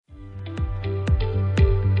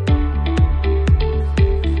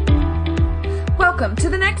Welcome to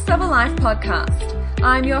the Next Level Life podcast.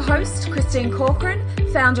 I'm your host, Christine Corcoran,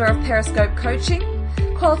 founder of Periscope Coaching,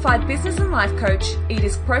 qualified business and life coach,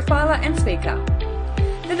 eDisc profiler and speaker.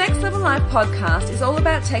 The Next Level Life podcast is all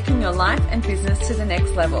about taking your life and business to the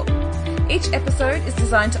next level. Each episode is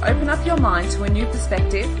designed to open up your mind to a new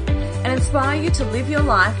perspective and inspire you to live your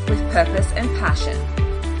life with purpose and passion.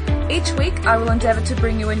 Each week, I will endeavour to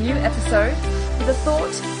bring you a new episode with a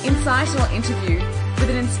thought, insight or interview with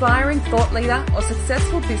an inspiring thought leader or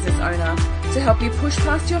successful business owner to help you push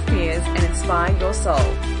past your fears and inspire your soul.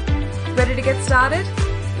 Ready to get started?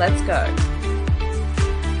 Let's go.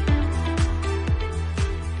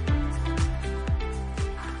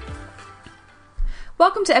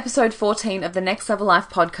 Welcome to episode 14 of the Next Level Life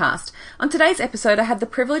podcast. On today's episode, I had the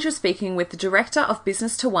privilege of speaking with the director of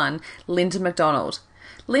Business2One, Linda MacDonald.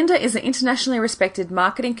 Linda is an internationally respected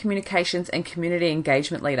marketing, communications and community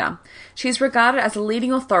engagement leader. She is regarded as a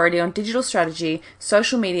leading authority on digital strategy,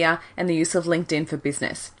 social media and the use of LinkedIn for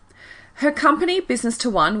business. Her company,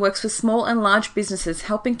 Business2One, works with small and large businesses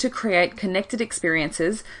helping to create connected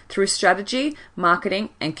experiences through strategy, marketing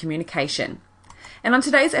and communication. And on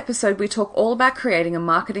today's episode, we talk all about creating a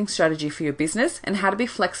marketing strategy for your business and how to be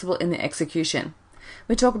flexible in the execution.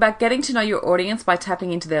 We talk about getting to know your audience by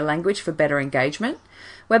tapping into their language for better engagement,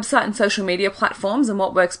 website and social media platforms and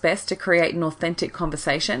what works best to create an authentic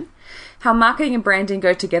conversation, how marketing and branding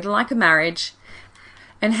go together like a marriage,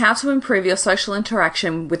 and how to improve your social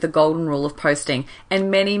interaction with the golden rule of posting,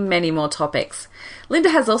 and many, many more topics.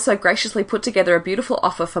 Linda has also graciously put together a beautiful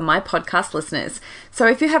offer for my podcast listeners. So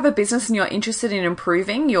if you have a business and you're interested in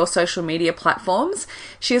improving your social media platforms,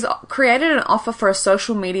 she has created an offer for a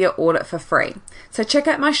social media audit for free. So check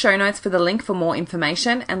out my show notes for the link for more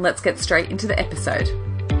information, and let's get straight into the episode.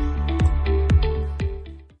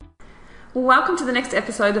 Welcome to the next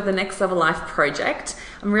episode of the Next Level Life project.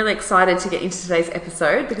 I'm really excited to get into today's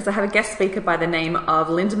episode because I have a guest speaker by the name of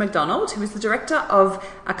Linda MacDonald, who is the director of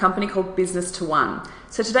a company called Business2One.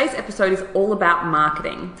 So today's episode is all about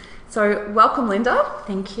marketing. So welcome, Linda.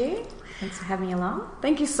 Thank you. Thanks for having me along.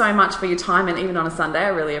 Thank you so much for your time, and even on a Sunday, I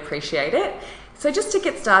really appreciate it. So just to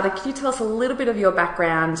get started, can you tell us a little bit of your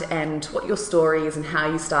background and what your story is and how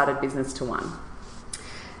you started Business2One?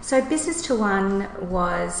 So Business2One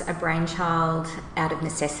was a brainchild out of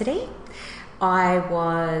necessity. I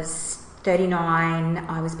was 39,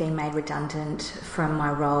 I was being made redundant from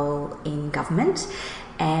my role in government,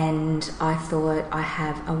 and I thought, I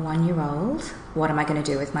have a 1-year-old, what am I going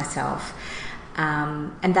to do with myself?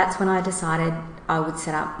 And that's when I decided I would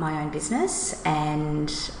set up my own business,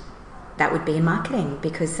 and that would be in marketing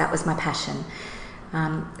because that was my passion.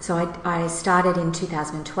 So I started in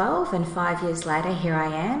 2012, and 5 years later, here I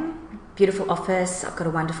am. Beautiful office. I've got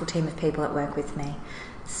a wonderful team of people that work with me.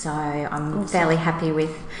 So I'm awesome. Fairly happy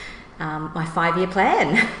with my 5-year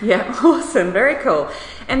plan. Yeah, awesome. Very cool.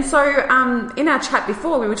 And so in our chat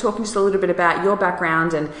before, we were talking just a little bit about your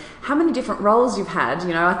background and how many different roles you've had.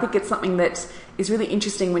 You know, I think it's something that is really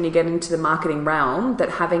interesting when you get into the marketing realm, that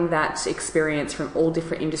having that experience from all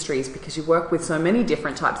different industries, because you work with so many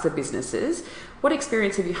different types of businesses. What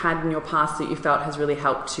experience have you had in your past that you felt has really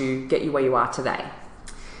helped to get you where you are today?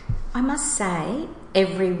 I must say,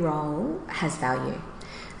 every role has value.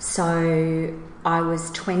 So I was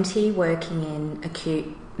 20 working in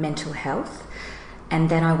acute mental health, and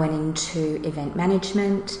then I went into event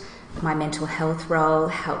management. My mental health role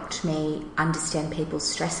helped me understand people's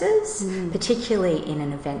stresses, particularly in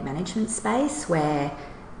an event management space where,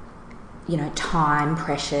 you know, time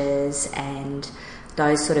pressures and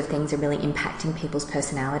those sort of things are really impacting people's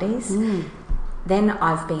personalities. Then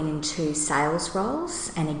I've been into sales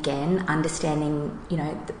roles, and again, understanding, you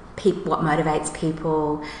know, what motivates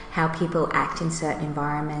people, how people act in certain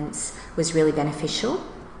environments was really beneficial.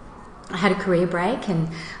 I had a career break and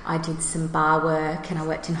I did some bar work and I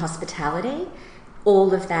worked in hospitality.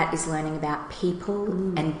 All of that is learning about people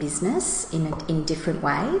and business in different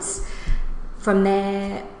ways. From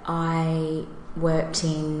there, I worked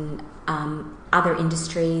in other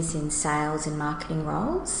industries in sales and marketing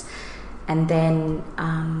roles, and then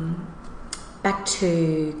back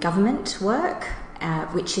to government work,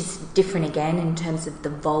 which is different again in terms of the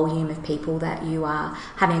volume of people that you are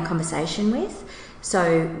having a conversation with.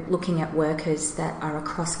 So looking at workers that are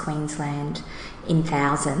across Queensland in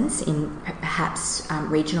thousands, in perhaps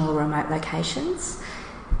regional or remote locations.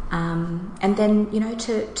 And then, you know,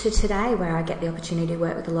 to today, where I get the opportunity to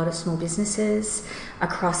work with a lot of small businesses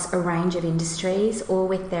across a range of industries, all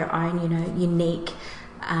with their own, you know, unique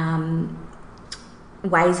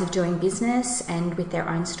ways of doing business and with their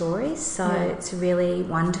own stories. So it's really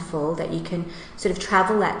wonderful that you can sort of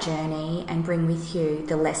travel that journey and bring with you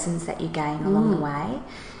the lessons that you gain along the way.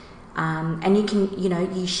 And you can,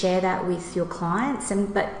 you share that with your clients,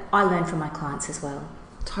 but I learn from my clients as well.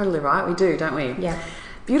 Totally right. We do, don't we? Yeah.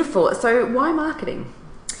 Beautiful. So why marketing?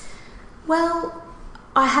 Well,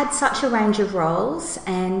 I had such a range of roles,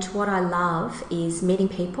 and what I love is meeting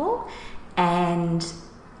people and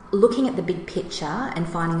looking at the big picture and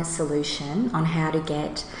finding a solution on how to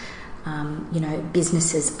get,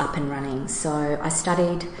 businesses up and running. So I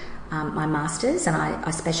studied my master's, and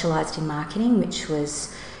I specialised in marketing, which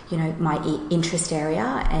was, my interest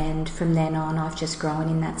area. And from then on, I've just grown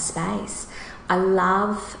in that space. I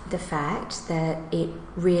love the fact that it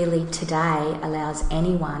really today allows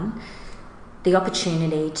anyone the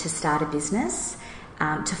opportunity to start a business,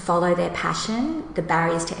 to follow their passion. The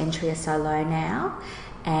barriers to entry are so low now,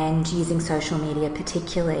 and using social media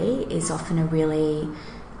particularly is often a really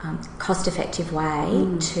cost-effective way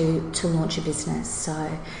to launch a business.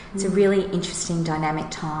 So it's a really interesting, dynamic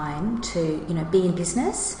time to be in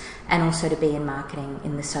business and also to be in marketing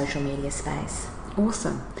in the social media space.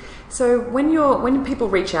 Awesome. So when people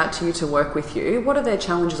reach out to you to work with you, what are their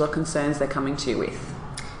challenges or concerns they're coming to you with?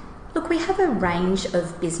 Look, we have a range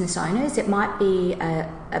of business owners. It might be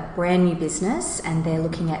a brand new business, and they're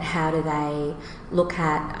looking at how do they look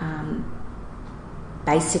at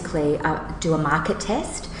do a market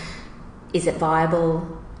test. Is it viable?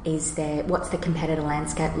 What's the competitor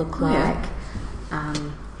landscape look like?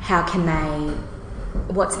 How can they?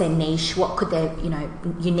 What's their niche? What could their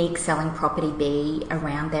unique selling property be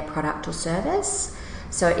around their product or service?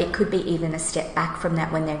 So it could be even a step back from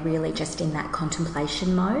that when they're really just in that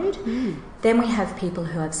contemplation mode. Then we have people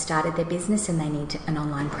who have started their business and they need an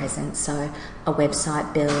online presence, so a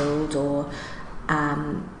website build or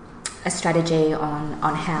a strategy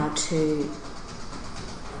on how to.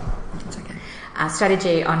 It's okay. A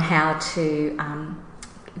strategy on how to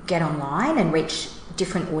get online and reach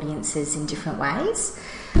different audiences in different ways.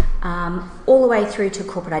 All the way through to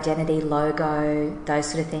corporate identity, logo, those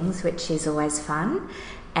sort of things, which is always fun.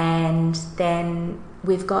 And then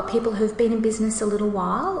we've got people who've been in business a little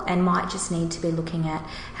while and might just need to be looking at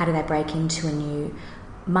how do they break into a new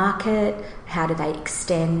market, how do they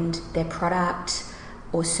extend their product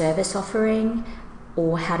or service offering,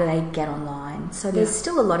 or how do they get online. So there's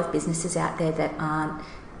still a lot of businesses out there that aren't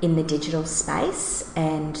in the digital space,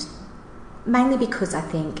 and mainly because I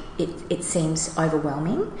think it seems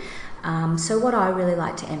overwhelming. So what I really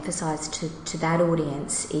like to emphasise to that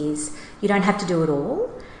audience is you don't have to do it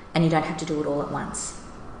all, and you don't have to do it all at once.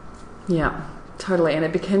 Yeah, totally. And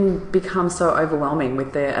it can become so overwhelming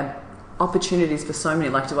with the opportunities for so many.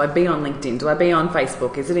 Like, do I be on LinkedIn? Do I be on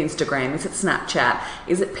Facebook? Is it Instagram? Is it Snapchat?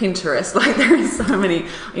 Is it Pinterest? Like, there is so many,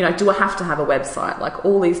 do I have to have a website? Like,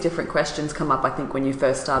 all these different questions come up, I think, when you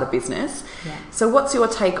first start a business. Yeah. So what's your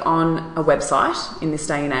take on a website in this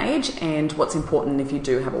day and age, and what's important if you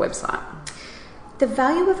do have a website? The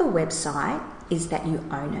value of a website is that you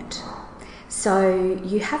own it. So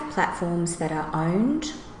you have platforms that are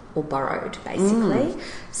owned or borrowed, basically.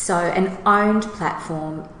 So an owned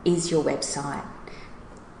platform is your website.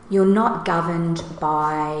 You're not governed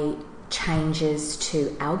by changes to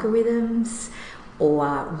algorithms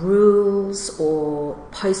or rules or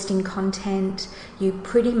posting content. You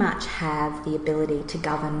pretty much have the ability to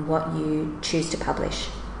govern what you choose to publish.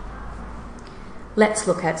 Let's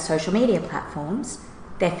look at social media platforms.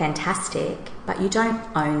 They're fantastic, but you don't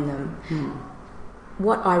own them.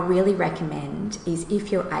 What I really recommend is,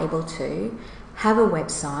 if you're able to, have a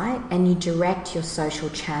website and you direct your social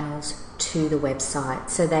channels to the website.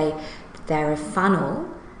 So they're a funnel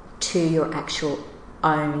to your actual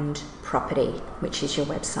owned property, which is your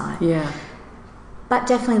website. Yeah. But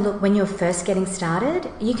definitely, look, when you're first getting started,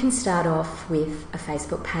 you can start off with a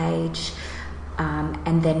Facebook page,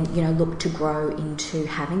 and then look to grow into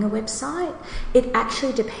having a website. It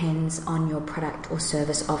actually depends on your product or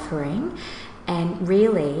service offering. And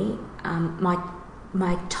really,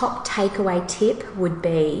 my top takeaway tip would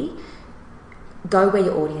be go where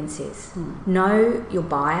your audience is. Know your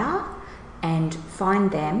buyer and find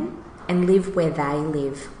them and live where they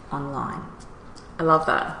live online. I love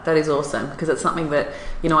that. That is awesome, because it's something that,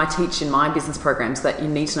 I teach in my business programs, that you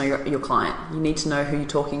need to know your client. You need to know who you're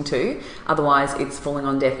talking to. Otherwise, it's falling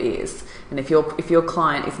on deaf ears. And if your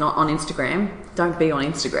client is not on Instagram, don't be on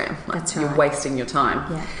Instagram. That's right. You're wasting your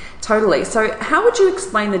time. Yeah. Totally. So how would you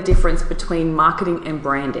explain the difference between marketing and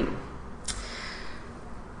branding?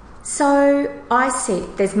 So I see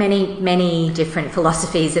there's many different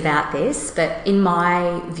philosophies about this, but in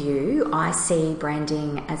my view, I see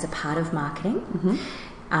branding as a part of marketing,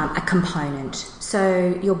 a component.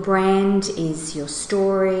 So your brand is your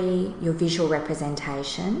story, your visual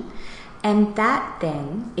representation, and that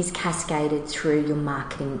then is cascaded through your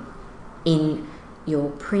marketing in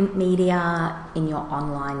your print media, in your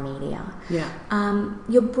online media.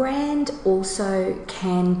 Your brand also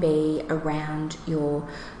can be around your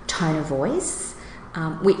tone of voice,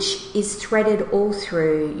 which is threaded all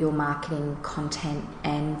through your marketing content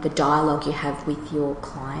and the dialogue you have with your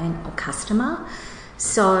client or customer.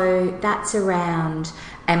 So that's around,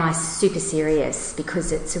 am I super serious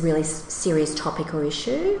because it's a really serious topic or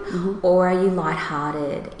issue, or are you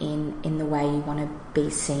lighthearted in the way you want to be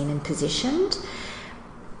seen and positioned?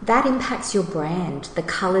 That impacts your brand, the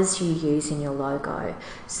colours you use in your logo.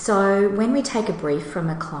 So when we take a brief from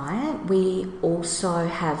a client, we also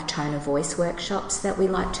have tone of voice workshops that we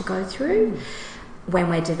like to go through when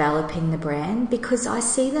we're developing the brand, because I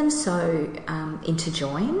see them so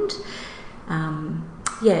interjoined.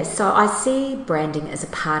 So I see branding as a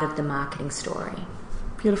part of the marketing story.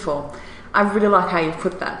 Beautiful. I really like how you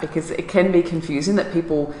put that, because it can be confusing that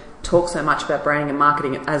people talk so much about branding and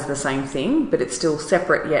marketing as the same thing, but it's still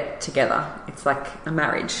separate yet together. It's like a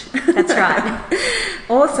marriage. That's right.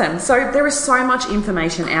 Awesome. So there is so much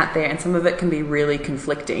information out there, and some of it can be really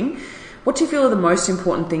conflicting. What do you feel are the most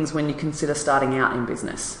important things when you consider starting out in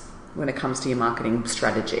business when it comes to your marketing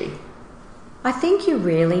strategy? I think you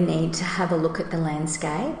really need to have a look at the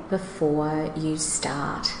landscape before you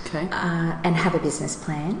start, and have a business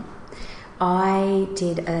plan. I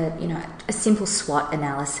did a simple SWOT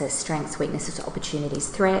analysis: strengths, weaknesses, opportunities,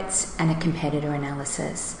 threats, and a competitor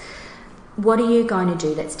analysis. What are you going to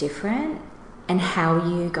do that's different, and how are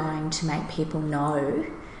you going to make people know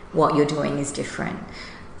what you're doing is different?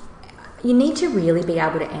 You need to really be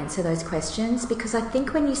able to answer those questions, because I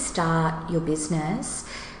think when you start your business,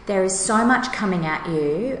 there is so much coming at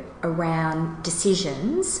you around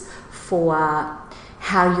decisions for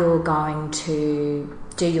how you're going to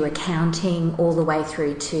do your accounting all the way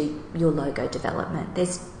through to your logo development.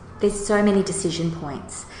 There's so many decision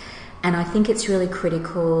points, and I think it's really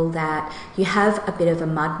critical that you have a bit of a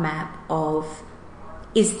mud map of,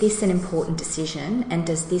 is this an important decision, and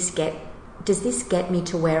does this get me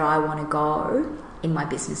to where I want to go in my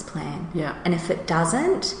business plan? And if it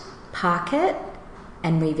doesn't, park it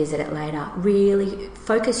and revisit it later. Really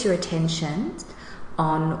focus your attention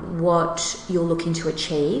on what you're looking to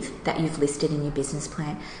achieve that you've listed in your business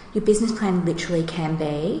plan. Your business plan literally can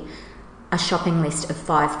be a shopping list of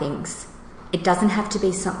 5 things. It doesn't have to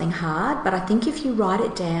be something hard, but I think if you write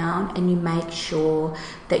it down and you make sure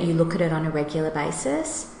that you look at it on a regular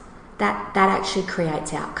basis, that actually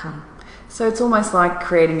creates outcome. So it's almost like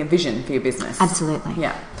creating a vision for your business. Absolutely.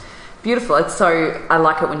 Yeah. Beautiful. I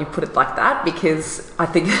like it when you put it like that, because I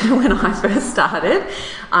think when I first started,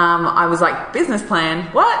 I was like, business plan,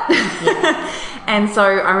 what? Yeah. And so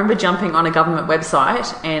I remember jumping on a government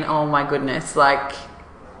website, and oh my goodness, like,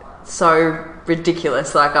 so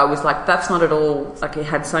ridiculous. Like, I was like, that's not at all, like, it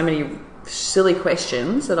had so many silly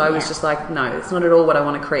questions that I was just like, no, it's not at all what I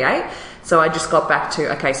want to create. So I just got back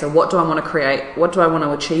to, okay, so what do I want to create? What do I want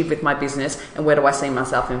to achieve with my business? And where do I see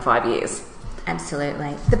myself in 5 years?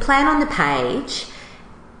 Absolutely. The plan on the page,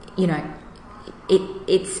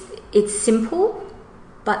 it's simple,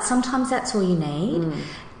 but sometimes that's all you need.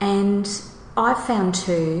 And I've found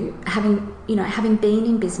too, having been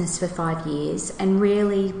in business for 5 years and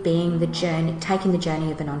really taking the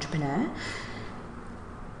journey of an entrepreneur,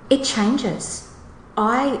 it changes.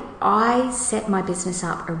 I set my business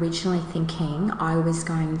up originally thinking I was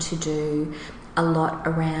going to do a lot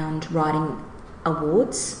around writing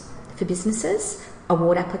awards for businesses,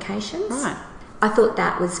 award applications. Right. I thought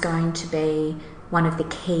that was going to be one of the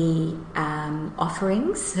key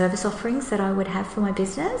service offerings that I would have for my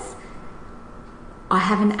business. I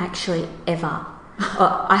haven't actually ever.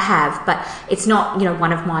 I have, but it's not,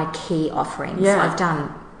 one of my key offerings. Yeah. I've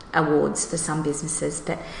done awards for some businesses,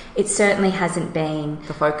 but it certainly hasn't been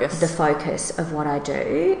the focus of what I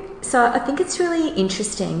do. So I think it's really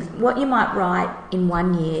interesting. What you might write in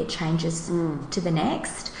 1 year changes to the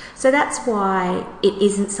next. So that's why it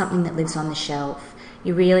isn't something that lives on the shelf.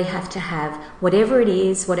 You really have to have whatever it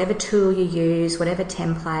is, whatever tool you use, whatever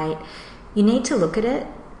template, you need to look at it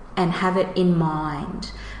and have it in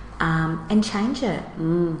mind, and change it.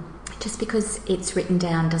 Just because it's written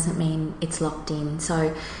down doesn't mean it's locked in.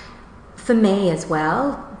 So for me as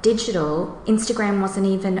well, Instagram wasn't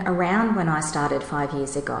even around when I started 5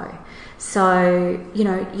 years ago. So,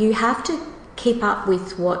 you have to keep up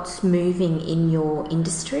with what's moving in your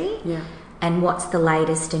industry. Yeah. And what's the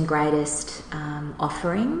latest and greatest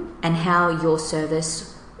offering, and how your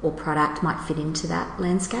service or product might fit into that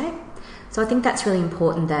landscape. So I think that's really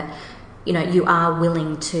important, that you are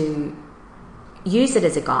willing to use it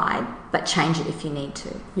as a guide, but change it if you need to.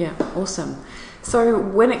 Yeah, awesome. So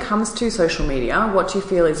when it comes to social media, what do you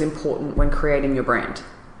feel is important when creating your brand?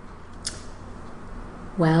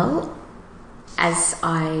 Well, as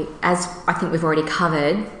I think we've already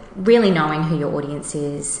covered, really knowing who your audience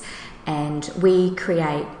is. And we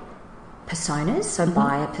create personas, so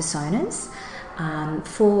buyer personas,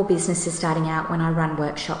 for businesses starting out. When I run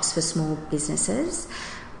workshops for small businesses,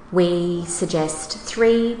 we suggest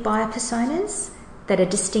 3 buyer personas that are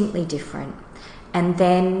distinctly different. And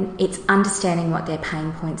then it's understanding what their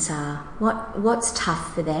pain points are, what's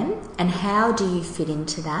tough for them, and how do you fit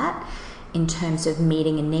into that in terms of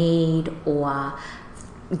meeting a need or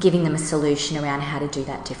giving them a solution around how to do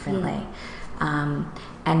that differently.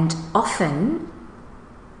 And often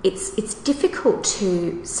it's difficult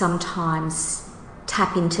to sometimes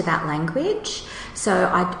tap into that language. So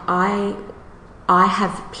I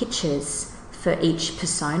have pictures for each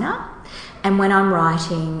persona, and when I'm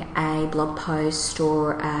writing a blog post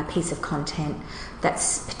or a piece of content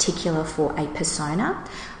that's particular for a persona,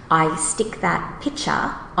 I stick that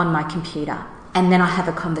picture on my computer, and then I have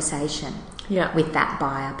a conversation with that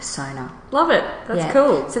buyer persona. Love it. That's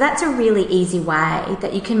cool. So that's a really easy way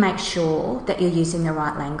that you can make sure that you're using the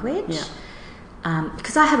right language. Yeah.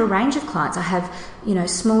 Because I have a range of clients. I have,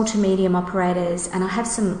 small to medium operators, and I have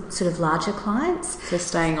some sort of larger clients. So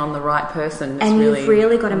staying on the right person is and you've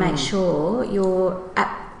really got to make sure you're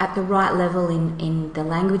at the right level in the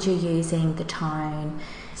language you're using, the tone,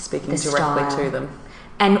 speaking the directly style, to them.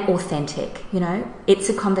 And authentic. It's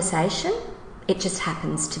a conversation. It just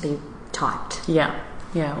happens to be typed. Yeah,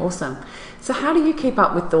 awesome. So how do you keep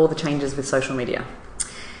up with all the changes with social media?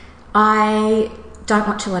 I don't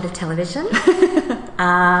watch a lot of television.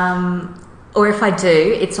 Or if I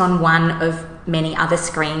do, it's on one of many other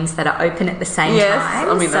screens that are open at the same time. Yes,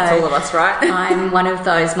 I mean, that's all of us, right? I'm one of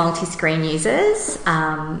those multi-screen users.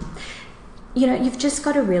 You've just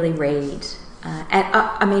got to really read.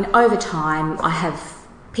 And over time, I have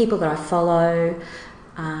people that I follow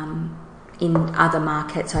in other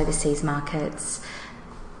markets, overseas markets,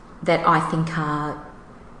 that I think are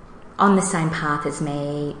on the same path as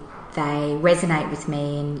me. They resonate with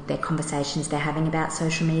me in their conversations they're having about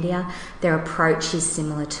social media. Their approach is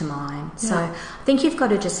similar to mine. Yeah. So I think you've got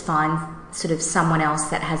to just find sort of someone else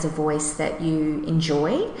that has a voice that you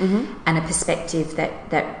enjoy and a perspective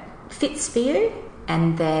that fits for you,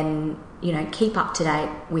 and then keep up to date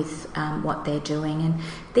with what they're doing. And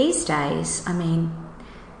these days,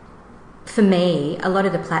 for me, a lot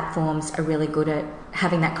of the platforms are really good at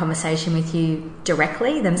having that conversation with you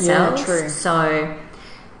directly themselves. Yeah, true. So,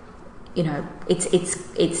 it's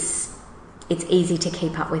easy to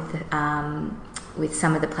keep up with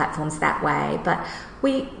some of the platforms that way. But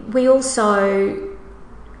we also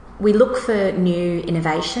look for new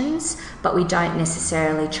innovations, but we don't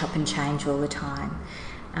necessarily chop and change all the time,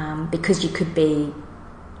 because you could be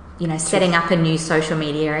setting up a new social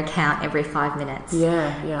media account every 5 minutes.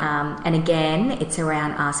 Yeah. And again, it's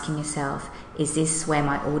around asking yourself, is this where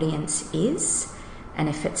my audience is? And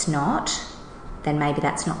if it's not, then maybe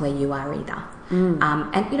that's not where you are either.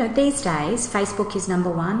 And, these days, Facebook is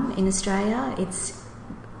number 1 in Australia. It's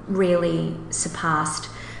really surpassed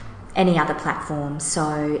any other platform.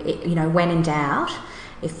 So, when in doubt,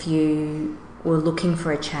 if you were looking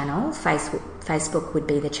for a channel, Facebook would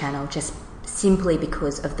be the channel, just simply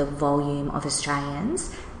because of the volume of Australians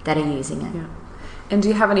that are using it. Yeah. And do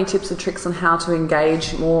you have any tips or tricks on how to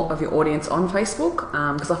engage more of your audience on Facebook?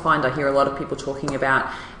 Because I hear a lot of people talking about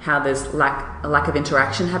how there's a lack of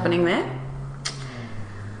interaction happening there.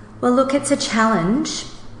 Well, look, it's a challenge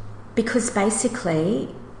because basically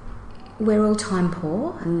we're all time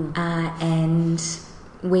poor and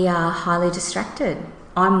we are highly distracted.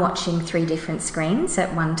 I'm watching 3 different screens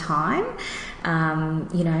at one time.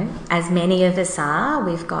 As many of us are.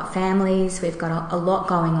 We've got families, we've got a lot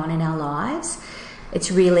going on in our lives. It's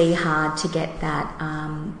really hard to get that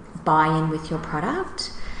buy-in with your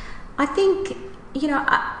product. I think,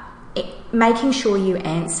 making sure you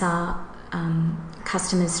answer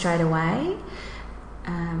customers straight away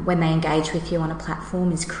when they engage with you on a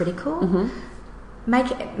platform is critical.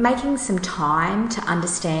 Making some time to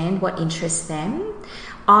understand what interests them.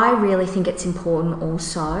 I really think it's important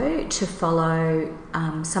also to follow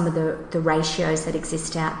some of the ratios that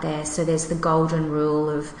exist out there. So there's the golden rule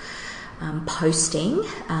of posting,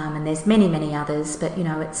 and there's many others, but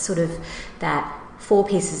it's sort of that 4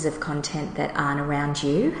 pieces of content that aren't around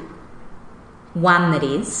you, 1 that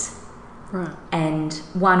is, right, and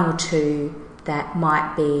 1 or 2 that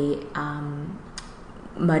might be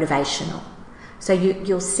motivational. So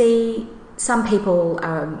you'll see some people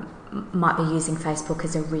might be using Facebook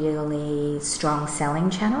as a really strong selling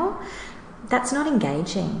channel. That's not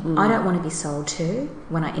engaging. I don't want to be sold to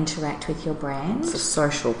when I interact with your brand. It's a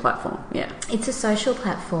social platform, yeah. It's a social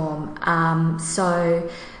platform. So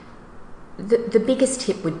the biggest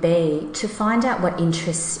tip would be to find out what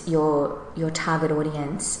interests your target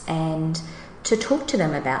audience and to talk to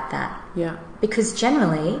them about that. Yeah. Because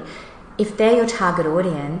generally, if they're your target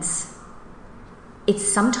audience, it's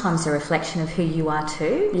sometimes a reflection of who you are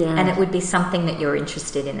too, and it would be something that you're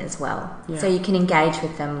interested in as well. Yeah. So you can engage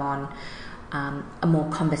with them on a more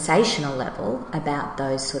conversational level about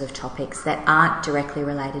those sort of topics that aren't directly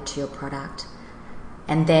related to your product,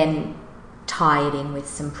 and then tie it in with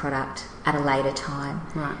some product at a later time.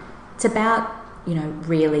 Right. It's about,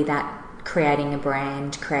 really that creating a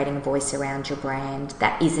brand, creating a voice around your brand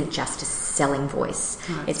that isn't just a selling voice.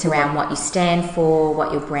 Right. It's around what you stand for,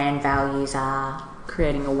 what your brand values are.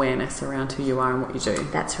 Creating awareness around who you are and what you do.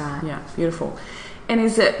 That's right. Yeah, beautiful. And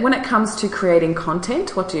is it, when it comes to creating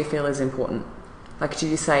content, what do you feel is important? Like, do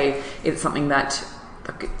you say it's something that,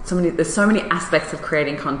 there's so many aspects of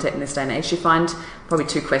creating content in this day and age. Do you find, probably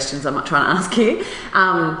 2 questions I'm not trying to ask here,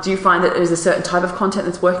 do you find that there's a certain type of content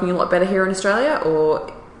that's working a lot better here in Australia,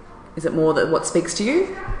 or is it more that what speaks to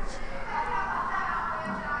you?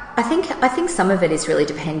 I think some of it is really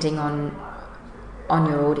depending on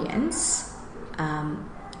your audience,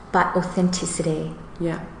 but authenticity.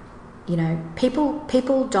 Yeah.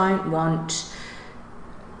 People don't want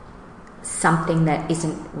something that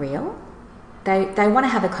isn't real. They want to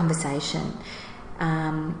have a conversation.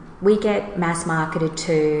 We get mass marketed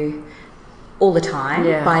to all the time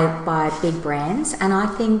by big brands, and I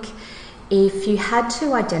think if you had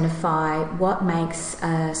to identify what makes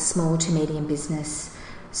a small to medium business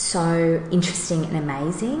so interesting and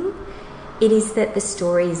amazing, it is that the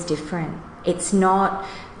story is different. It's not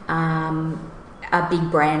a big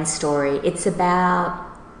brand story. It's about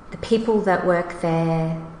the people that work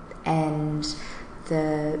there and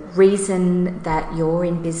the reason that you're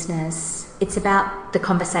in business. It's about the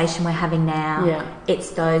conversation we're having now. Yeah.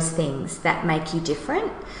 It's those things that make you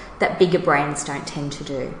different that bigger brands don't tend to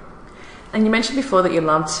do. And you mentioned before that you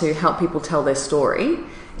love to help people tell their story.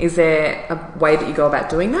 Is there a way that you go about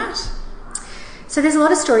doing that? So there's a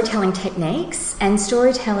lot of storytelling techniques, and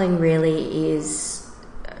storytelling really is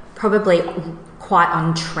probably quite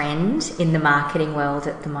on trend in the marketing world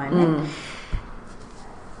at the moment.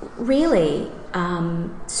 Really,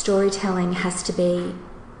 storytelling has to be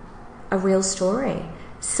a real story.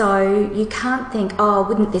 So you can't think,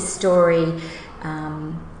 wouldn't this story,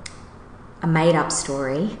 a made-up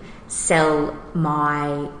story, sell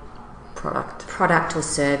my product or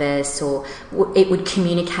service, or it would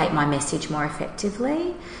communicate my message more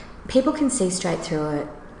effectively. People can see straight through it.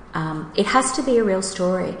 It has to be a real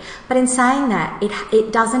story. But in saying that,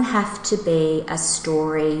 it doesn't have to be a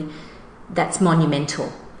story that's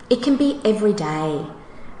monumental. It can be everyday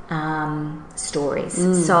stories.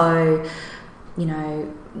 So,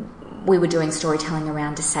 we were doing storytelling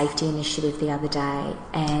around a safety initiative the other day,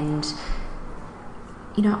 and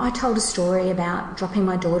I told a story about dropping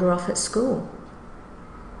my daughter off at school.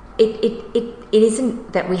 It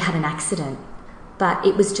isn't that we had an accident, but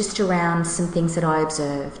it was just around some things that I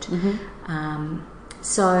observed.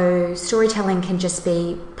 So storytelling can just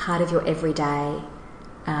be part of your everyday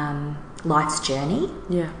life's journey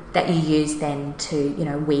that you use then to,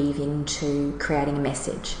 weave into creating a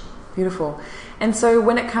message. Beautiful. And so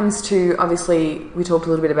when it comes to, obviously, we talked a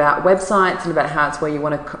little bit about websites and about how it's where you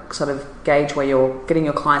want to sort of gauge where you're getting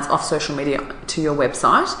your clients off social media to your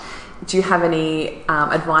website. Do you have any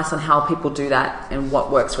advice on how people do that and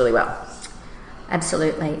what works really well?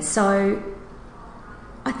 Absolutely. So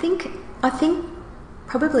I think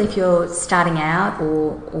probably if you're starting out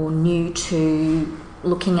or new to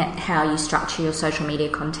looking at how you structure your social media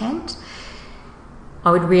content, I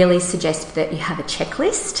would really suggest that you have a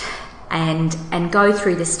checklist and go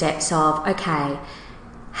through the steps of, okay,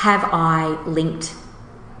 have I linked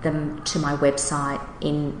them to my website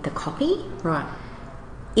in the copy? Right.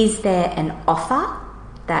 Is there an offer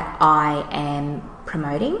that I am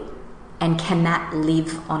promoting, and can that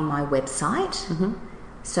live on my website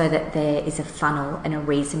so that there is a funnel and a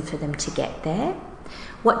reason for them to get there?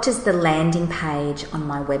 What does the landing page on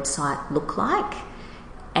my website look like?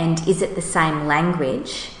 And is it the same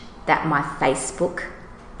language that my Facebook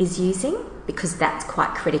is using? Because that's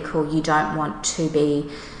quite critical. You don't want to be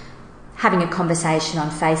having a conversation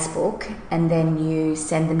on Facebook, and then you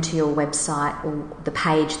send them to your website or the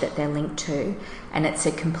page that they're linked to, and it's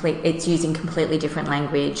using completely different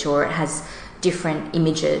language, or it has different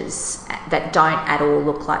images that don't at all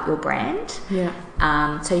look like your brand. Yeah.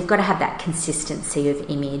 So you've got to have that consistency of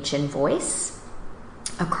image and voice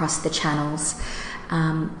across the channels.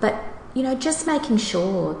 But, you know, just making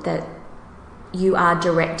sure that you are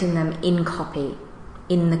directing them in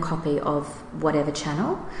the copy of whatever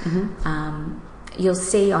channel. Mm-hmm. You'll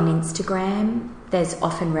see on Instagram, there's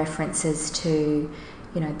often references to,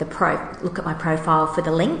 you know, look at my profile for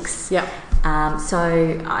the links. Yeah. So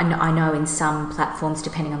I know in some platforms,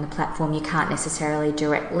 depending on the platform, you can't necessarily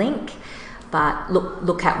direct link, but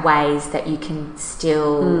look at ways that you can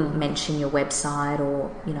still mention your website,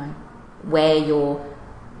 or, you know, where your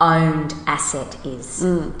owned asset is.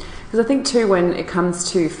 Because I think too, when it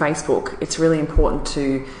comes to Facebook, it's really important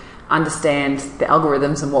to understand the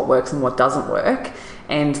algorithms and what works and what doesn't work.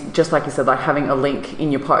 And just like you said, like having a link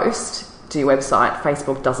in your post to your website,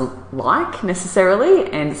 Facebook doesn't like necessarily,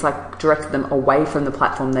 and it's like directed them away from the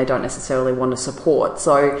platform they don't necessarily want to support.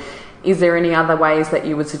 So is there any other ways that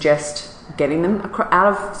you would suggest getting them out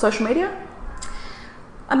of social media?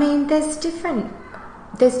 I mean, there's different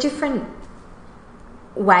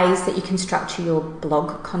ways that you can structure your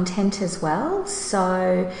blog content as well.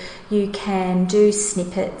 So you can do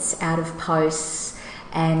snippets out of posts,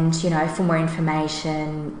 and, you know, for more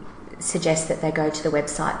information, suggest that they go to the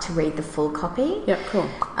website to read the full copy. Yep, cool.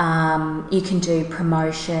 You can do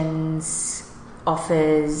promotions,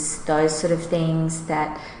 offers, those sort of things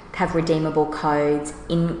that have redeemable codes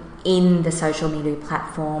in the social media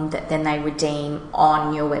platform that then they redeem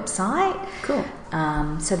on your website. Cool.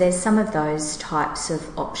 So there's some of those types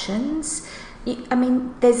of options. I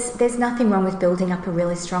mean, there's nothing wrong with building up a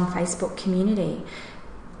really strong Facebook community.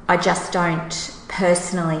 I just don't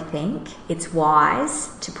personally think it's wise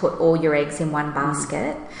to put all your eggs in one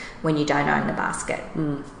basket when you don't own the basket.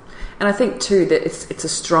 And I think too that it's a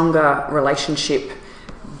stronger relationship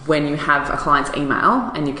when you have a client's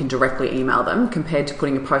email and you can directly email them, compared to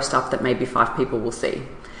putting a post up that maybe 5 people will see.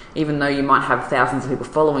 Even though you might have thousands of people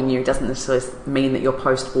following you, it doesn't necessarily mean that your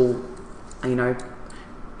post will, you know,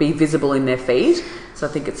 be visible in their feed. So I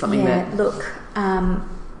think it's something that... Look,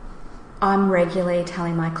 I'm regularly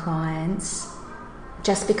telling my clients,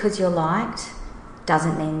 just because you're liked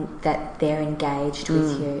doesn't mean that they're engaged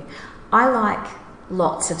with you. I like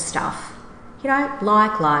lots of stuff. You know,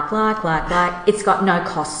 like. It's got no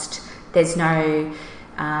cost. There's no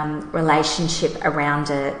relationship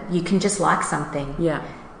around it. You can just like something. Yeah.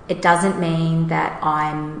 It doesn't mean that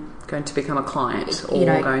I'm going to become a client or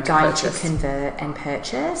going to convert and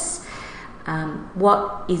purchase.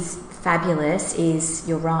 What is fabulous is,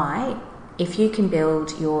 you're right, if you can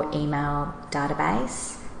build your email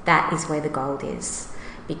database, that is where the gold is,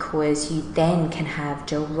 because you then can have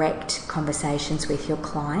direct conversations with your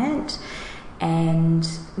client. And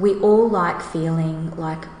we all like feeling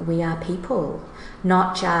like we are people,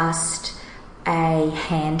 not just a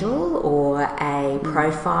handle or a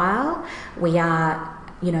profile. We are,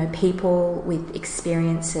 you know, people with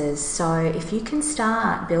experiences. So if you can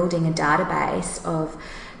start building a database of,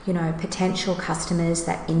 you know, potential customers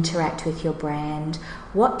that interact with your brand,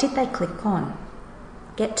 what did they click on?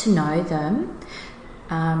 Get to know them.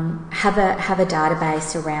 Have a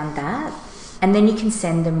database around that. And then you can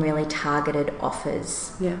send them really targeted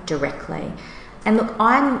offers directly. And look,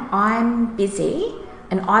 I'm busy,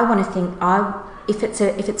 and I want to think,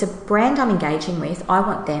 if it's a brand I'm engaging with, I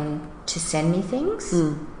want them to send me things.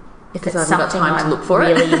 If it's something I'm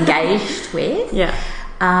really engaged with.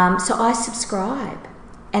 So I subscribe,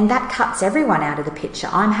 and that cuts everyone out of the picture.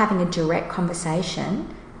 I'm having a direct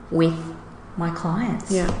conversation with my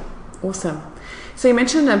clients. Yeah, awesome. So you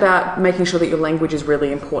mentioned about making sure that your language is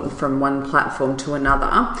really important from one platform to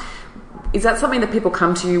another. Is that something that people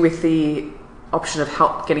come to you with the option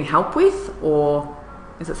of getting help with, or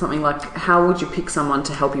is it something like, how would you pick someone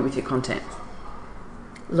to help you with your content?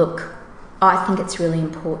 Look, I think it's really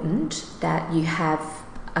important that you have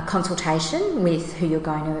a consultation with who you're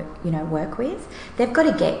going to, you know, work with. They've got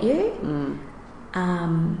to get you.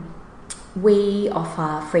 We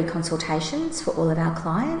offer free consultations for all of our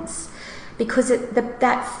clients, because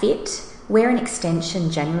that fit, we're an extension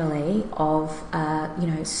generally of you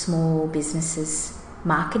know, small businesses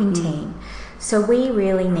marketing team. So we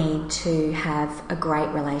really need to have a great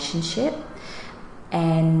relationship,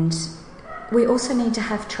 and we also need to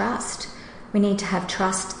have trust. We need to have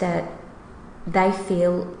trust that they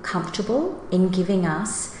feel comfortable in giving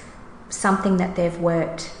us something that they've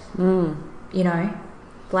worked, you know,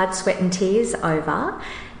 blood, sweat and tears over,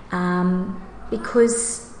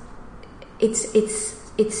 because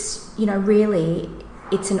it's really,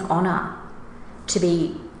 it's an honour to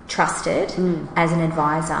be trusted as an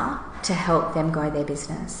advisor to help them grow their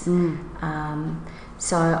business.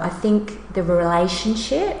 So I think the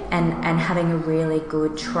relationship and having a really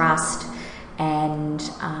good trust and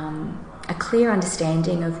a clear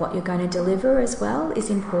understanding of what you're going to deliver as well is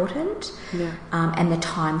important, and the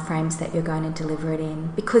time frames that you're going to deliver it in,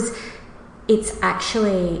 because it's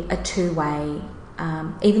actually a two-way.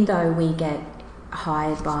 Even though we get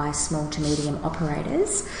hired by small to medium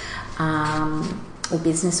operators or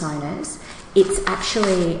business owners, it's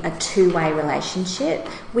actually a two-way relationship.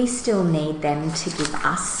 We still need them to give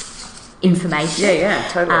us information. Yeah,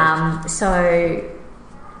 totally. So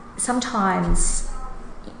sometimes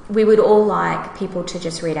we would all like people to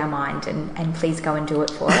just read our mind and please go and do it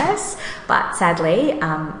for us. But sadly,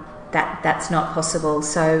 that's not possible.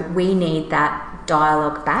 So we need that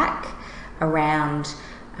dialogue back around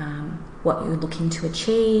what you're looking to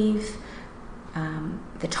achieve,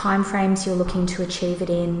 the timeframes you're looking to achieve it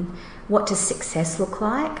in. What does success look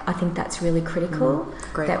like? I think that's really critical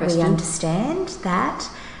that question. We understand that,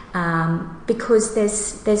 because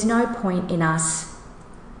there's no point in us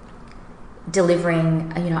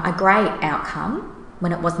delivering a great outcome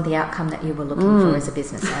when it wasn't the outcome that you were looking for as a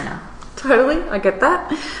business owner. Totally, I get that,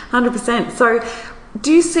 100%. So,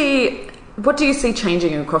 what do you see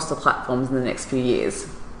changing across the platforms in the next few years?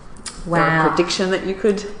 Wow. Is there a prediction that you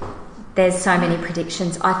could? There's so many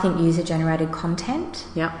predictions. I think user-generated content.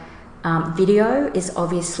 Yeah. Video is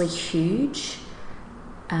obviously huge.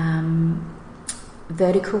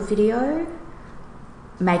 Vertical video,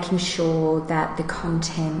 making sure that the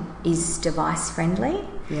content is device friendly.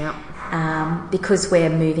 Yeah. Because we're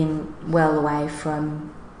moving well away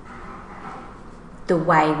from the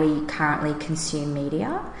way we currently consume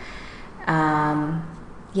media.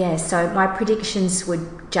 So my predictions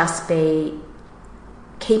would just be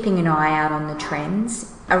keeping an eye out on the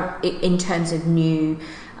trends in terms of new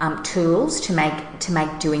tools to make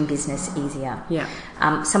doing business easier. Yeah.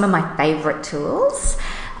 Some of my favourite tools,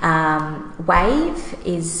 Wave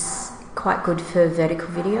is quite good for vertical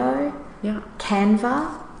video. Yeah. Canva.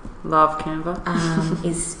 Love Canva.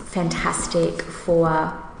 Is fantastic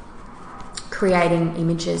for creating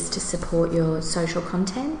images to support your social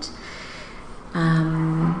content.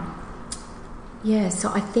 So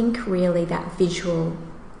I think really that visual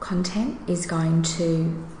content is going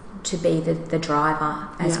to be the driver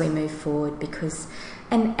as we move forward, because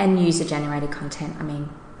and user generated content. I mean,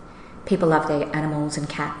 people love their animals and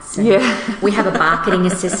cats. And we have a marketing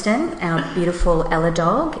assistant. Our beautiful Ella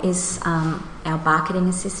dog is our marketing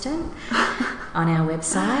assistant on our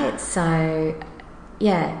website. So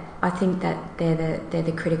I think that they're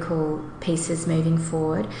the critical pieces moving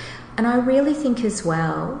forward. And I really think as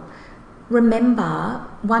well, remember,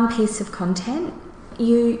 one piece of content,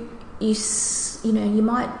 you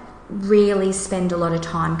might really spend a lot of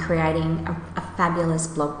time creating a fabulous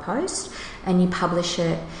blog post, and you publish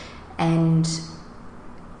it and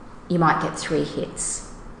you might get 3 hits.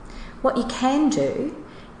 What you can do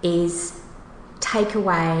is take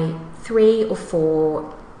away 3 or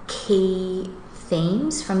 4 key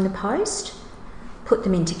themes from the post, put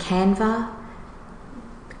them into Canva,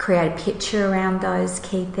 create a picture around those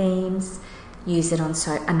key themes, use it on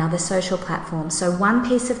another social platform. So one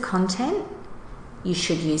piece of content you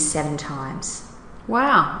should use 7 times.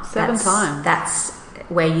 Wow, 7 times. That's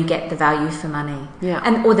where you get the value for money.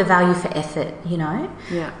 Yeah. Or the value for effort,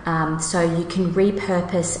 Yeah. So you can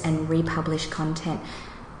repurpose and republish content.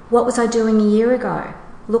 What was I doing a year ago?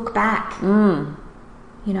 Look back.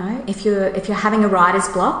 If you're having a writer's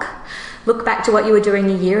block, look back to what you were doing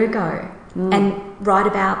a year ago and write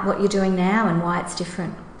about what you're doing now and why it's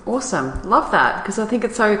different. Awesome. Love that, because I think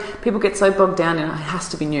it's so, people get so bogged down in it has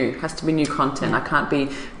to be new content. I can't be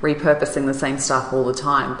repurposing the same stuff all the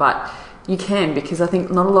time. But you can, because I think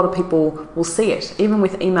not a lot of people will see it. Even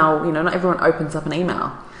with email, not everyone opens up an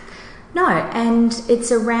email. No, and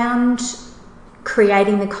it's around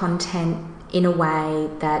creating the content in a way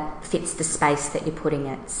that fits the space that you're putting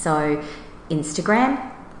it. So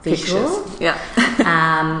Instagram, visual. Pictures. Yeah.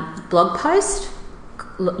 Blog post,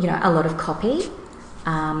 a lot of copy.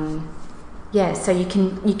 So you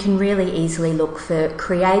can really easily look for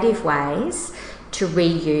creative ways to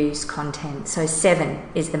reuse content. So 7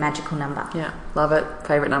 is the magical number. Yeah, love it.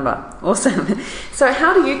 Favourite number. Awesome. So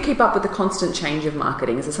how do you keep up with the constant change of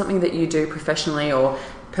marketing? Is it something that you do professionally or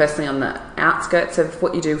personally on the outskirts of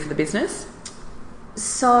what you do for the business?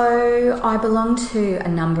 So I belong to a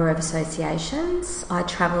number of associations. I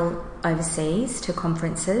travel overseas to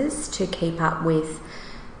conferences to keep up with,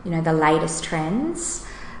 the latest trends.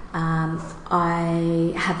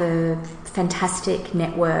 I have a fantastic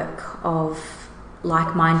network of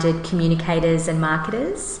like-minded communicators and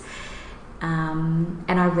marketers, and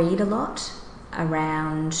I read a lot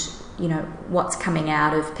around, what's coming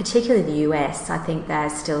out of particularly the US. I think they're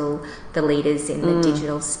still the leaders in the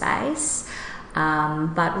digital space.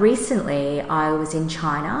 But recently I was in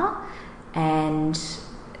China, and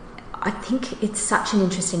I think it's such an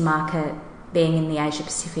interesting market being in the Asia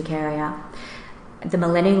Pacific area. The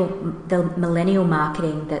millennial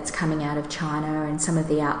marketing that's coming out of China and some of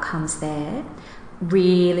the outcomes there,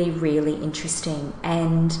 really, really interesting.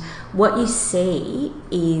 And what you see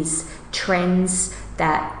is trends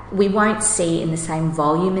that we won't see in the same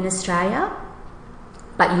volume in Australia,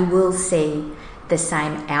 but you will see the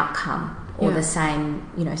same outcome or the same,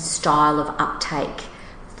 style of uptake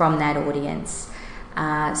from that audience.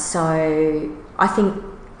 So I think,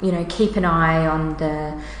 keep an eye on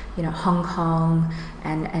the Hong Kong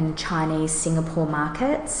and Chinese, Singapore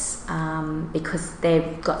markets, because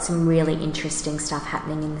they've got some really interesting stuff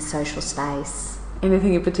happening in the social space.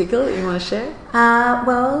 Anything in particular that you want to share?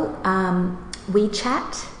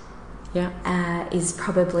 WeChat is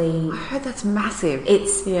probably... I heard that's massive.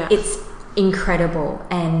 It's incredible.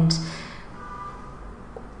 And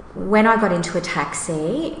when I got into a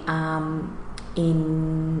taxi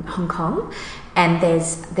in Hong Kong, and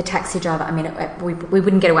there's the taxi driver, we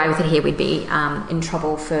wouldn't get away with it here, we'd be in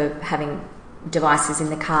trouble for having devices in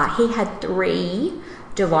the car. He had 3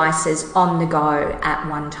 devices on the go at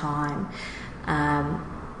one time.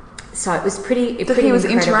 So it was pretty he was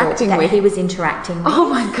interacting with. He was interacting with. Oh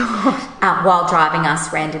my God. While driving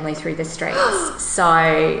us randomly through the streets.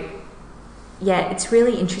 So yeah, it's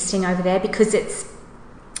really interesting over there because it's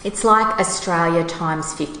like Australia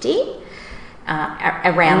times 50.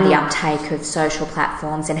 Around the uptake of social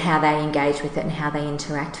platforms and how they engage with it and how they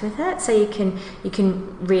interact with it. So you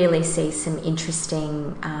can really see some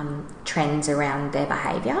interesting trends around their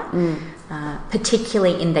behaviour,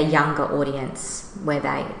 particularly in the younger audience where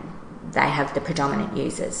they have the predominant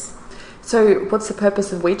users. So what's the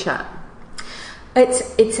purpose of WeChat?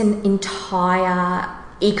 It's an entire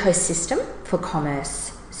ecosystem for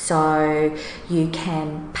commerce. So you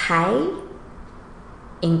can pay,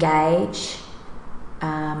 engage,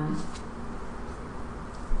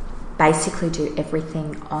 basically do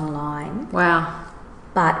everything online. Wow.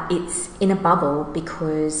 But it's in a bubble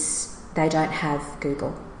because they don't have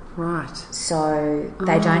Google. Right. So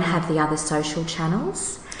they don't have the other social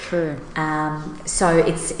channels. True. So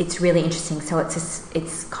it's really interesting. So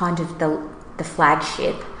it's kind of the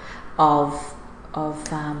flagship of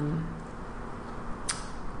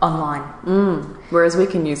online. Whereas we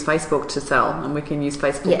can use Facebook to sell, and we can use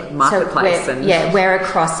Facebook Marketplace. So we're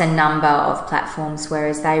across a number of platforms,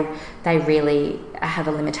 whereas they really have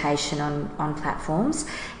a limitation on platforms,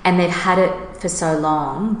 and they've had it for so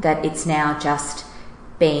long that it's now just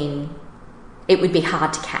it would be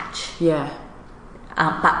hard to catch. Yeah.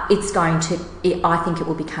 But it's I think it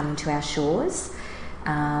will be coming to our shores.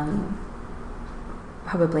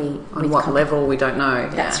 Probably on what level we don't know.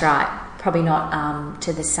 That's right. Probably not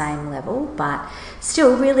to the same level, but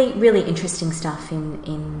still really, really interesting stuff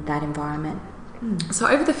in that environment. So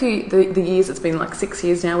over the years, it's been like 6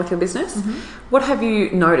 years now with your business. What have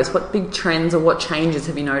you noticed? What big trends or what changes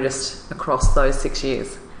have you noticed across those 6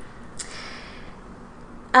 years?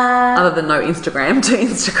 Other than no Instagram to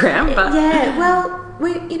Instagram, but yeah. Well,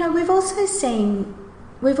 we've also seen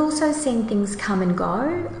things come and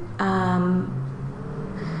go.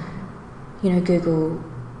 Google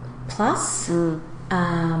Plus,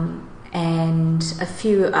 and a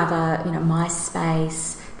few other,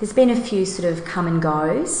 MySpace. There's been a few sort of come and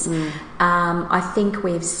goes. I think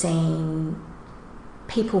we've seen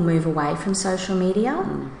people move away from social media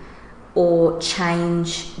or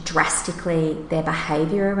change drastically their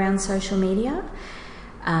behaviour around social media.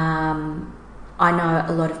 I know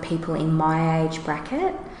a lot of people in my age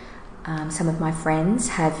bracket, some of my friends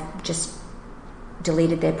have just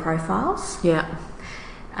deleted their profiles. Yeah.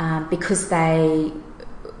 Because their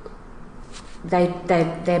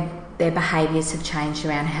behaviours have changed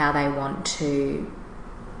around how they want to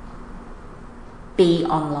be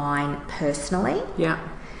online personally. Yeah.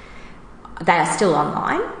 They are still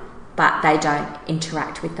online, but they don't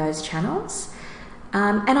interact with those channels.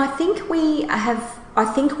 And I think we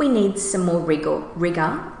need some more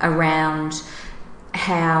rigor around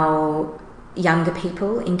how younger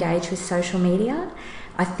people engage with social media.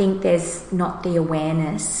 I think there's not the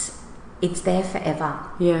awareness. It's there forever.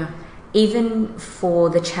 Yeah. Even for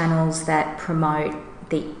the channels that promote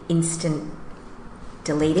the instant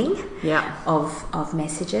deleting of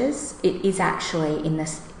messages, it is actually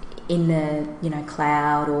in the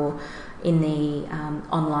cloud or in the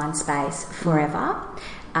online space forever.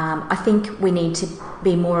 I think we need to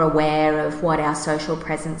be more aware of what our social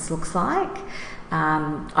presence looks like.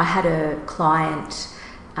 I had a client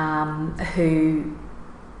who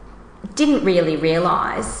didn't really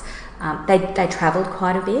realise they travelled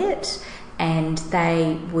quite a bit, and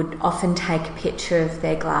they would often take a picture of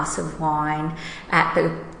their glass of wine at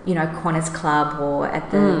the Qantas Club or at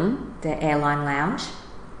the airline lounge.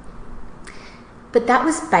 But that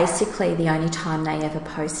was basically the only time they ever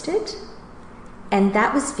posted. And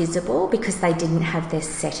that was visible because they didn't have their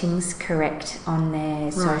settings correct on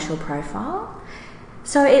their social profile.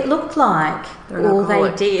 So it looked like all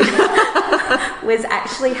they did was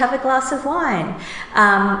actually have a glass of wine.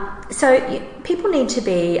 So people need to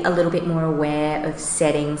be a little bit more aware of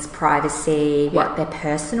settings, privacy, what their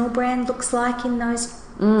personal brand looks like in those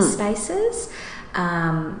spaces.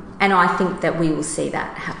 And I think that we will see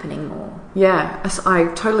that happening more. Yeah, I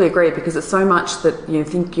totally agree, because it's so much that you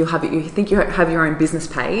think you have your own business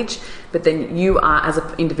page, but then you are, as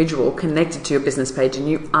an individual, connected to your business page, and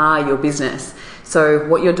you are your business. So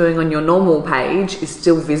what you're doing on your normal page is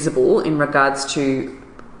still visible in regards to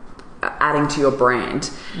adding to your brand.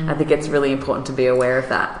 I think it's really important to be aware of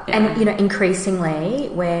that. Yeah. And increasingly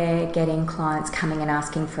we're getting clients coming and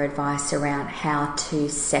asking for advice around how to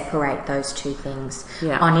separate those two things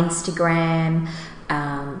on Instagram,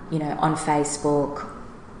 on Facebook,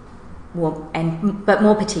 but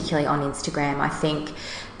more particularly on Instagram. I think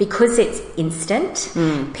because it's instant,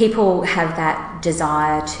 people have that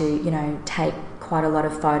desire to take quite a lot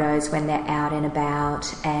of photos when they're out and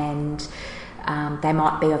about, and they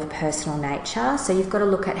might be of a personal nature. So you've got to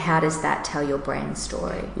look at how does that tell your brand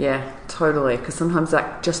story. Yeah, totally. Because sometimes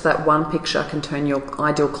that one picture can turn your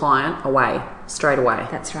ideal client away straight away.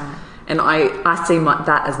 That's right. And I see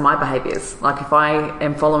that as my behaviours. Like if I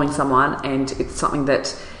am following someone and it's something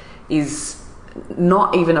that is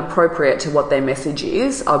not even appropriate to what their message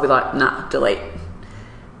is, I'll be like, nah, delete.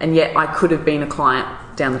 And yet I could have been a client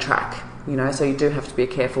down the track, so you do have to be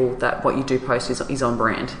careful that what you do post is on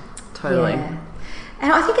brand. Totally. Yeah.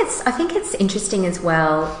 And I think it's interesting as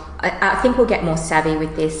well. I think we'll get more savvy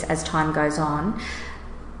with this as time goes on.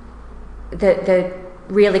 The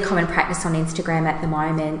really common practice on Instagram at the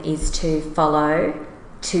moment is to follow,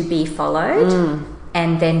 to be followed,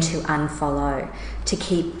 and then to unfollow, to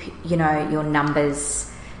keep your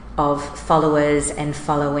numbers of followers and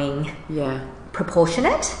following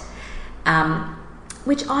proportionate.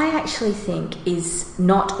 Which I actually think is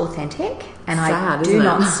not authentic, and I do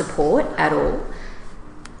not support at all,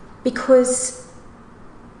 because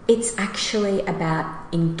it's actually about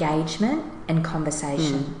engagement and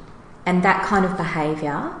conversation, and that kind of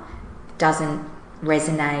behaviour doesn't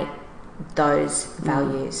resonate those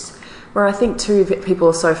values. Where I think too, people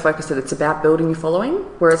are so focused that it's about building your following,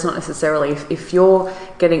 where it's not necessarily, if you're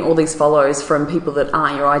getting all these follows from people that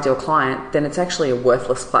aren't your ideal client, then it's actually a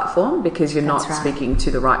worthless platform, because you're not speaking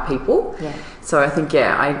to the right people. Yeah. So I think,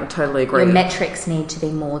 I totally agree. Your metrics need to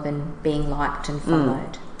be more than being liked and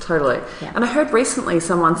followed. Totally. Yeah. And I heard recently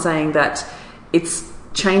someone saying that it's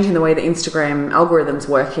changing the way the Instagram algorithm's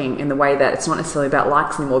working, in the way that it's not necessarily about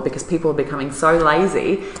likes anymore, because people are becoming so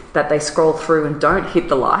lazy that they scroll through and don't hit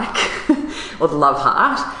the like or the love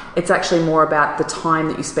heart. It's actually more about the time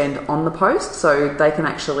that you spend on the post, so they can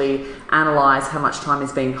actually analyse how much time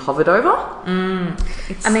is being hovered over.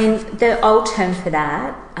 I mean, the old term for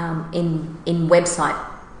that in website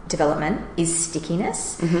development is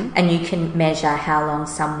stickiness, and you can measure how long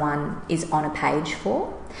someone is on a page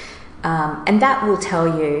for. And that will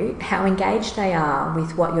tell you how engaged they are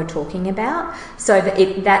with what you're talking about. So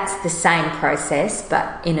that's the same process,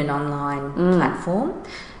 but in an online platform.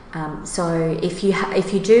 So if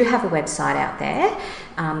you do have a website out there,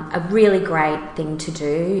 a really great thing to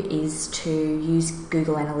do is to use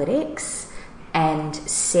Google Analytics and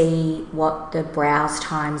see what the browse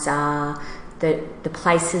times are, the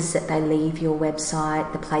places that they leave your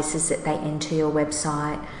website, the places that they enter your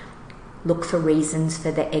website. Look for reasons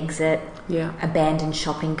for the exit, abandoned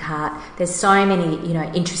shopping cart. There's so many,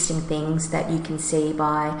 interesting things that you can see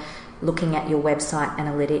by looking at your website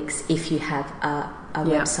analytics if you have a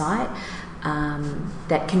website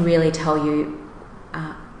that can really tell you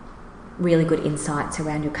really good insights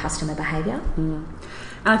around your customer behaviour. And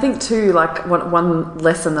I think too, like one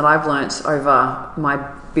lesson that I've learnt over my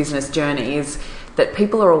business journey is that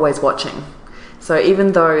people are always watching. So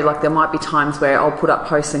even though there might be times where I'll put up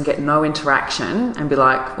posts and get no interaction and be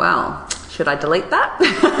like, well, should I delete that?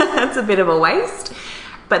 That's a bit of a waste.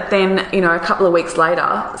 But then, a couple of weeks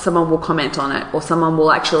later, someone will comment on it, or someone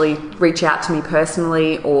will actually reach out to me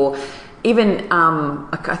personally, or even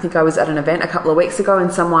I think I was at an event a couple of weeks ago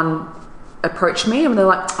and someone approached me and they're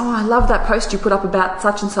like, oh, I love that post you put up about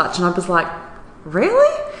such and such. And I was like,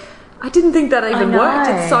 really? I didn't think that even worked.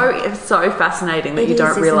 It's so fascinating that you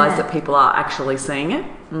don't realise that people are actually seeing it.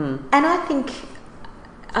 And I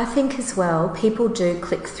think as well, people do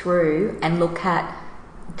click through and look at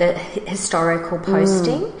the historical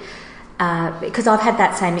posting because I've had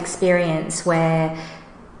that same experience where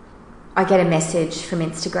I get a message from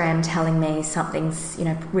Instagram telling me something's,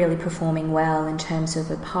 really performing well in terms of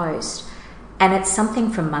a post, and it's something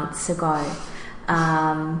from months ago.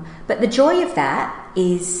 But the joy of that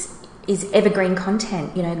is evergreen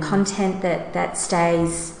content, content that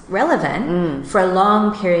stays relevant for a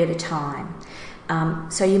long period of time.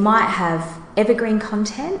 So you might have evergreen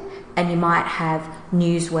content and you might have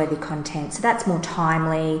newsworthy content. So that's more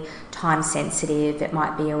timely, time sensitive. It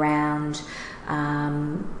might be around,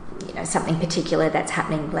 something particular that's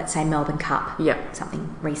happening, let's say Melbourne Cup,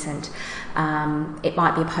 something recent. It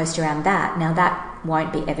might be a post around that. Now that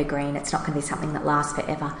won't be evergreen. It's not going to be something that lasts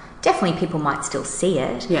forever. Definitely people might still see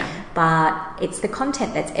it, but it's the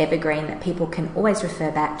content that's evergreen that people can always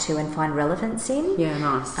refer back to and find relevance in. Yeah,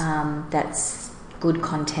 nice. That's good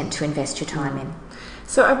content to invest your time in.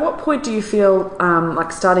 So at what point do you feel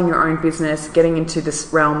like starting your own business, getting into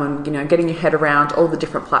this realm and, getting your head around all the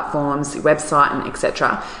different platforms, your website and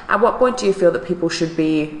etc. At what point do you feel that people should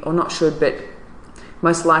be, or not should, but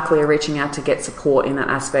most likely are reaching out to get support in that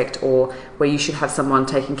aspect, or where you should have someone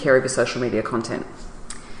taking care of your social media content?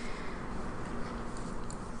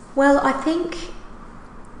 Well, I think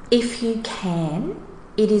if you can,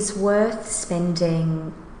 it is worth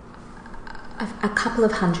spending a couple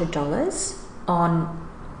of $100 on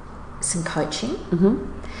some coaching.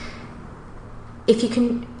 If you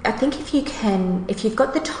can, I think if you've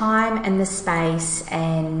got the time and the space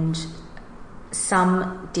and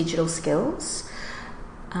some digital skills,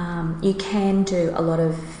 you can do a lot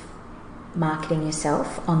of marketing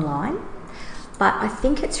yourself online, but I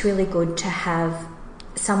think it's really good to have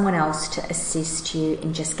someone else to assist you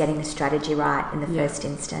in just getting the strategy right in the first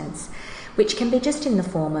instance, which can be just in the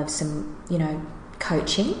form of some,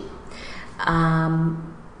 coaching,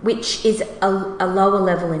 which is a lower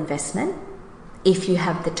level investment if you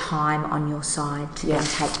have the time on your side to then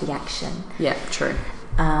take the action. Yeah, true.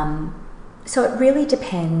 So it really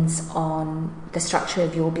depends on the structure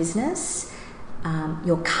of your business,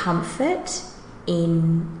 your comfort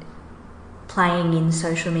in playing in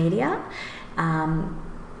social media.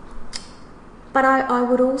 But I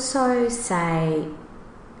would also say,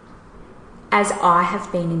 as I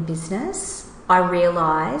have been in business, I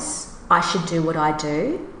realise I should do what I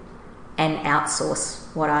do and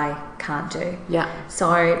outsource what I can't do. Yeah.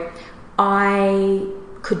 So I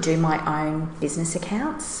could do my own business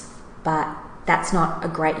accounts, but that's not a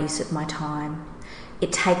great use of my time.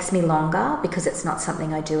 It takes me longer because it's not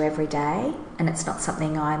something I do every day, and it's not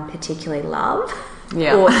something I particularly love.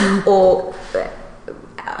 Yeah. Or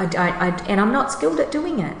I don't, and I'm not skilled at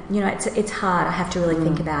doing it. It's hard. I have to really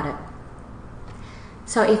think about it.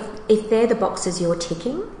 So if they're the boxes you're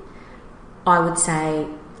ticking, I would say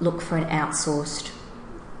look for an outsourced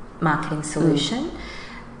marketing solution,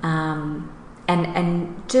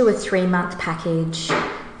 and do a 3-month package,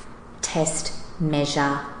 test,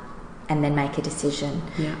 measure, and then make a decision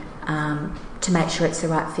to make sure it's the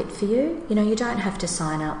right fit for you. You don't have to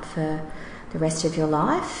sign up for the rest of your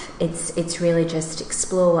life. It's really just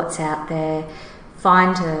explore what's out there,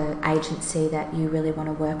 find an agency that you really want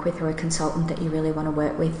to work with, or a consultant that you really want to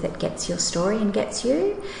work with that gets your story and gets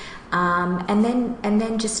you, and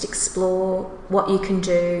then just explore what you can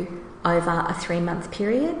do over a 3-month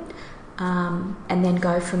period, and then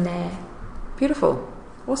go from there. Beautiful.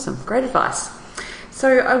 Awesome. Great advice.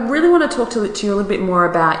 So I really want to talk to you a little bit more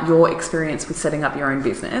about your experience with setting up your own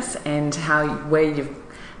business and how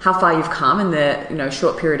far you've come in the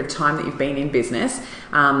short period of time that you've been in business,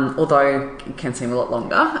 although it can seem a lot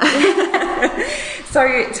longer.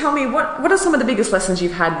 So tell me, what are some of the biggest lessons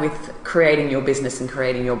you've had with creating your business and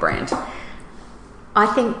creating your brand? I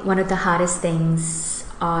think one of the hardest things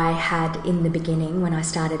I had in the beginning when I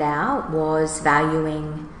started out was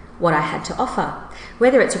valuing what I had to offer,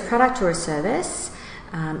 whether it's a product or a service.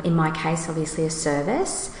 In my case, obviously a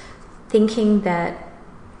service, thinking that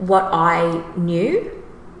what I knew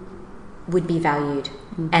would be valued,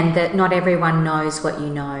 and that not everyone knows what you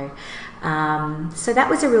know. So that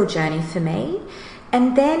was a real journey for me.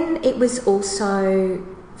 And then it was also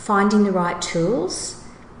finding the right tools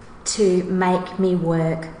to make me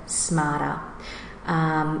work smarter.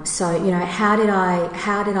 So how did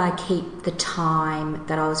I keep the time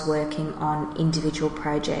that I was working on individual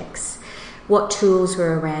projects? what tools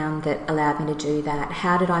were around that allowed me to do that?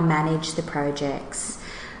 How did I manage the projects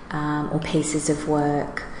or pieces of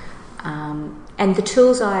work? And the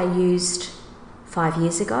tools I used 5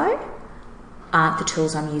 years ago aren't the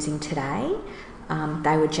tools I'm using today.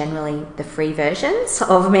 They were generally the free versions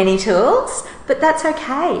of many tools, but that's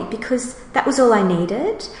okay because that was all I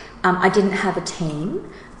needed. I didn't have a team,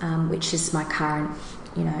 which is my current,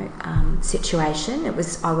 situation. I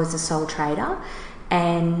was a sole trader,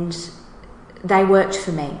 and they worked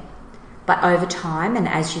for me. But over time, and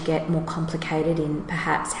as you get more complicated in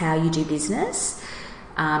perhaps how you do business,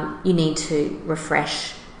 you need to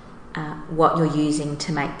refresh what you're using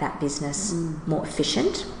to make that business more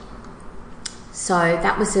efficient. So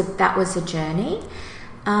that was a journey,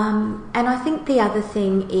 and I think the other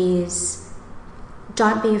thing is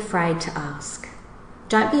don't be afraid to ask.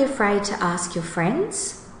 Don't be afraid to ask your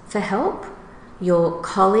friends for help, your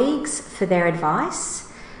colleagues for their advice.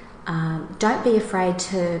 Don't be afraid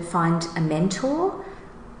to find a mentor.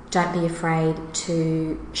 Don't be afraid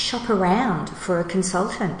to shop around for a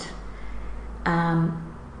consultant.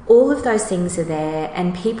 All of those things are there,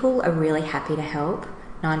 and people are really happy to help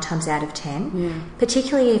 9 times out of 10,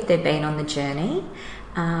 particularly if they've been on the journey.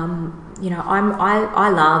 I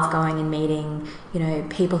love going and meeting,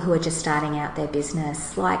 people who are just starting out their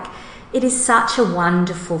business. Like, it is such a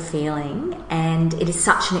wonderful feeling, and it is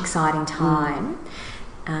such an exciting time.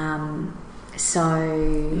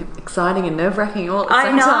 Exciting and nerve-wracking all at the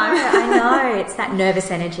same time. I know. It's that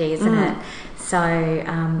nervous energy, isn't it? So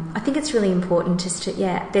I think it's really important just to,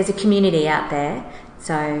 there's a community out there,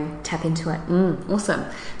 so tap into it. Awesome.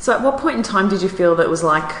 So at what point in time did you feel that it was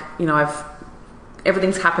like,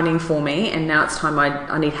 everything's happening for me and now it's time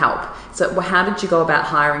I need help? So how did you go about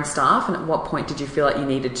hiring staff, and at what point did you feel like you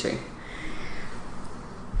needed to?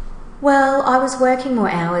 Well, I was working more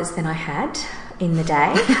hours than I had in the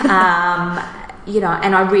day,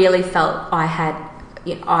 and I really felt I had,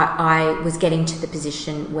 I was getting to the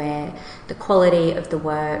position where the quality of the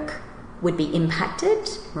work would be impacted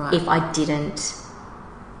if I didn't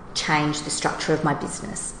change the structure of my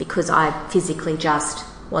business, because I physically just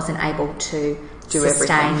wasn't able to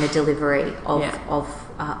sustain the delivery of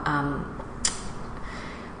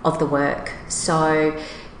the work. So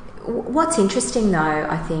what's interesting though,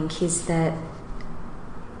 I think, is that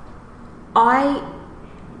I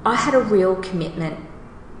had a real commitment,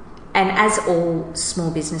 and as all small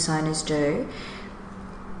business owners do,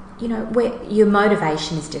 where your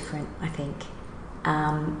motivation is different, I think.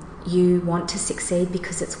 You want to succeed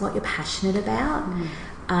because it's what you're passionate about.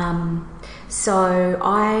 So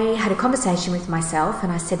I had a conversation with myself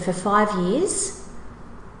and I said, for 5 years,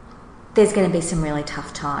 there's going to be some really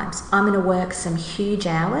tough times. I'm going to work some huge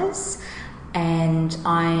hours, and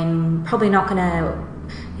I'm probably not going to,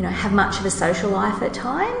 have much of a social life at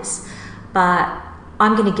times, but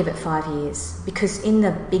I'm going to give it 5 years, because in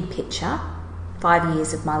the big picture, 5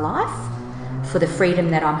 years of my life for the freedom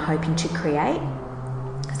that I'm hoping to create.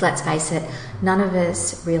 Let's face it, none of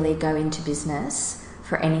us really go into business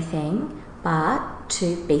for anything but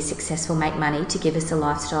to be successful, make money, to give us a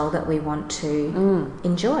lifestyle that we want to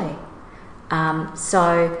enjoy.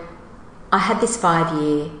 So I had this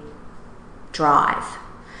 5-year drive,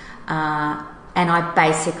 and I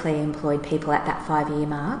basically employed people at that 5-year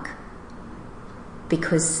mark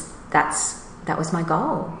because that was my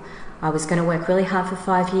goal. I was going to work really hard for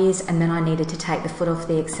 5 years, and then I needed to take the foot off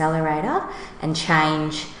the accelerator and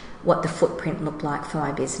change what the footprint looked like for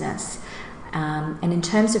my business. And in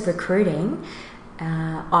terms of recruiting,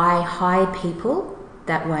 I hired people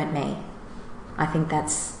that weren't me. I think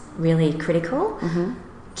that's really critical,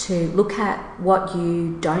 to look at what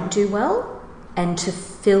you don't do well and to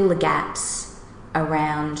fill the gaps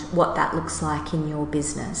around what that looks like in your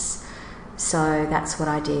business. So that's what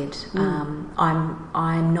I did.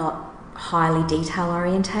 I'm not highly detail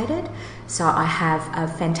orientated, so I have a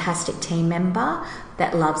fantastic team member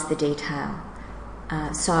that loves the detail.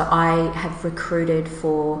 So I have recruited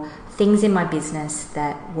for things in my business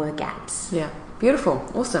that were gaps. Yeah, beautiful,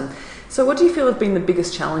 awesome. So what do you feel have been the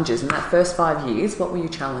biggest challenges in that first 5 years? What were your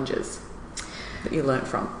challenges that you learnt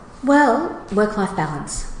from? Well, work-life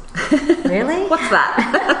balance. Really? What's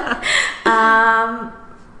that?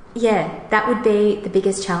 Yeah, that would be the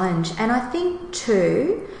biggest challenge. And I think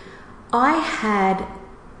too, I had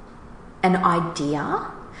an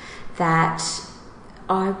idea that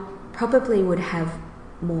I probably would have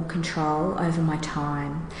more control over my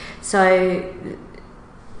time. So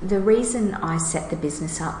the reason I set the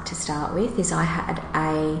business up to start with is I had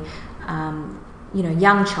a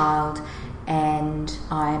young child, and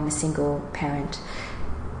I'm a single parent.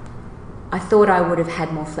 I thought I would have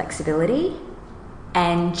had more flexibility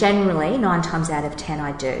And generally, 9 times out of 10,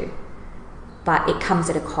 I do. But it comes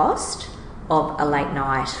at a cost of a late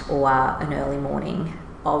night or an early morning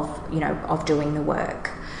of doing the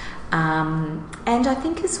work. And I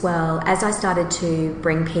think as well, as I started to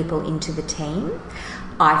bring people into the team,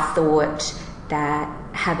 I thought that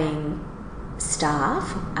having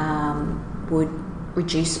staff would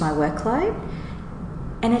reduce my workload.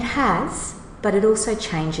 And it has, but it also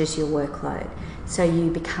changes your workload. So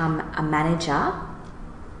you become a manager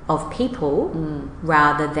of people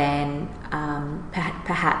rather than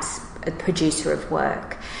perhaps a producer of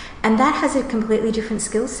work. And that has a completely different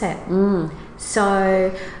skill set.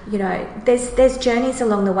 So, there's journeys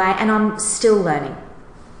along the way, and I'm still learning.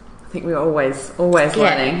 I think we're always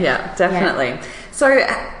learning. Yeah, definitely. Yeah. So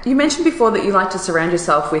you mentioned before that you like to surround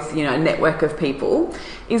yourself with, a network of people.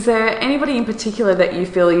 Is there anybody in particular that you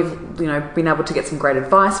feel you've, been able to get some great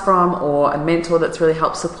advice from, or a mentor that's really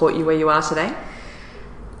helped support you where you are today?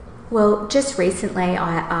 Well, just recently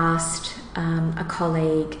I asked a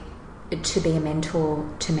colleague to be a mentor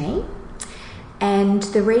to me. And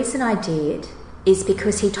the reason I did is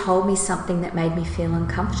because he told me something that made me feel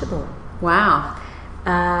uncomfortable. Wow.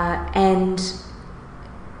 And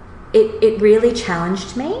it really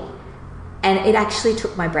challenged me, and it actually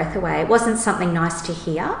took my breath away. It wasn't something nice to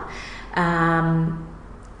hear. And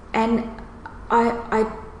I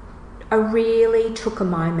really took a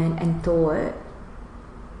moment and thought,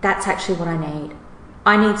 that's actually what I need.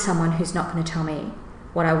 I need someone who's not going to tell me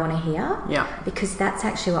what I want to hear. Yeah. Because that's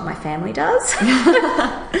actually what my family does.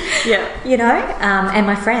 Yeah. And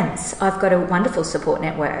my friends. I've got a wonderful support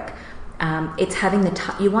network. It's having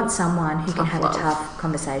you want someone who can have a tough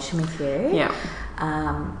conversation with you. Yeah.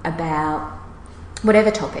 About whatever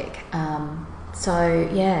topic. I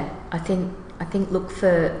think look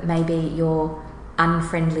for maybe your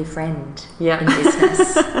unfriendly friend in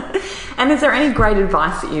business. And is there any great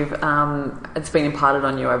advice that you've it's been imparted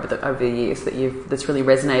on you over the years that's really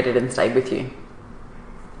resonated and stayed with you?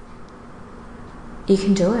 You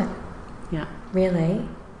can do it. Yeah. Really.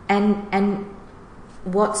 And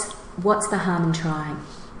what's the harm in trying?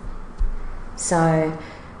 So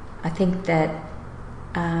I think that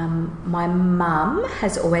my mum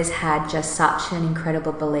has always had just such an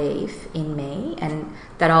incredible belief in me and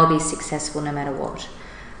that I'll be successful no matter what.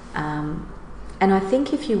 And I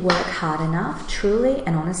think if you work hard enough, truly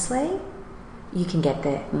and honestly, you can get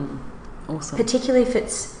there. Awesome. Particularly if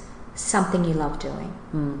it's something you love doing.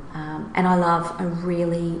 And I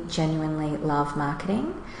really genuinely love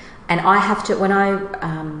marketing. And I have to, when I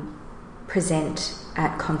present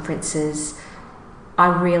at conferences, I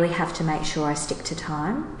really have to make sure I stick to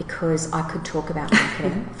time, because I could talk about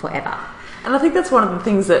marketing forever. And I think that's one of the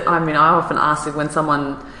things that, I often ask when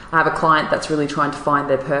I have a client that's really trying to find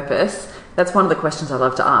their purpose. That's one of the questions I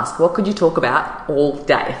love to ask. What could you talk about all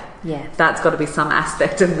day? Yeah. That's got to be some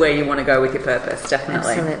aspect of where you want to go with your purpose,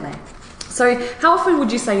 definitely. Absolutely. So how often would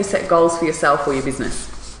you say you set goals for yourself or your business?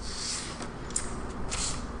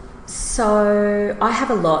 So I have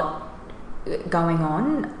a lot going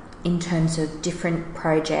on in terms of different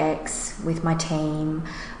projects with my team.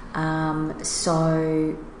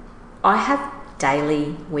 So I have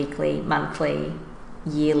daily, weekly, monthly,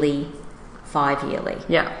 yearly, 5-yearly.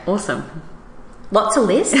 Yeah, awesome. Lots of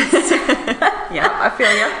lists. Yeah, I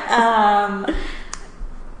feel you.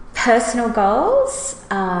 Personal goals,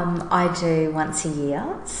 I do once a year.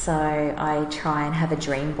 So I try and have a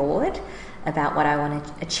dream board about what I want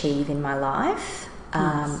to achieve in my life.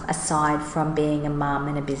 Nice. Aside from being a mum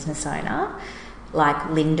and a business owner, like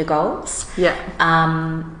Linda goals. Yeah.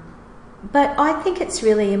 But I think it's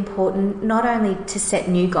really important not only to set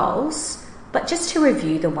new goals, but just to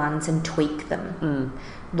review the ones and tweak them,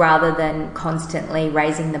 rather than constantly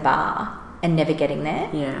raising the bar and never getting there.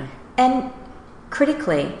 Yeah. And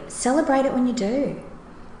critically, celebrate it when you do.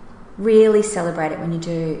 Really celebrate it when you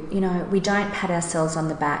do. We don't pat ourselves on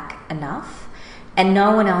the back enough. And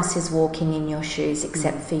no one else is walking in your shoes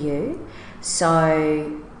except for you.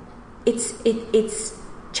 So it's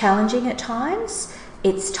challenging at times.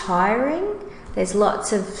 It's tiring. There's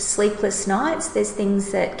lots of sleepless nights. There's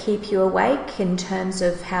things that keep you awake in terms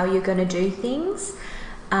of how you're going to do things.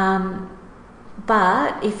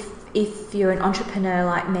 But if you're an entrepreneur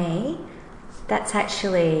like me, that's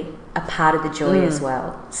actually a part of the joy as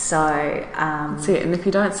well. So that's it. And if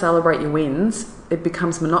you don't celebrate your wins, it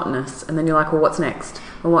becomes monotonous, and then you're like, well, what's next?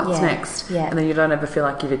 Well, what's next? Yeah. And then you don't ever feel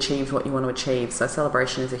like you've achieved what you want to achieve. So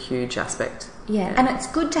celebration is a huge aspect. Yeah. And it's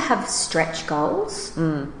good to have stretch goals,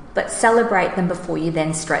 but celebrate them before you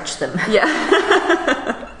then stretch them. Yeah.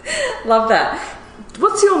 Love that.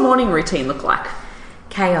 What's your morning routine look like?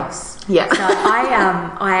 Chaos. Yeah. So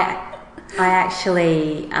I I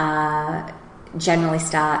actually generally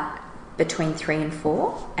start between 3 and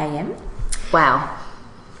 4 a.m. Wow.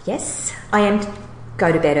 Yes, I am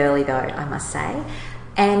go to bed early though, I must say.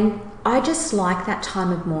 And I just like that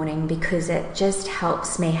time of morning because it just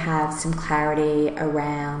helps me have some clarity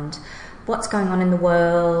around what's going on in the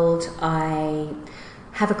world. I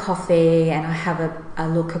have a coffee and I have a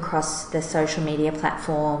look across the social media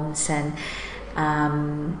platforms, and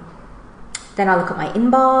then I look at my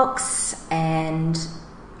inbox, and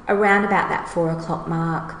around about that 4 o'clock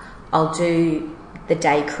mark, I'll do the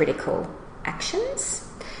day critical actions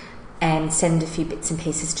and send a few bits and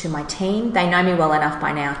pieces to my team. They know me well enough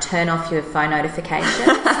by now. Turn off your phone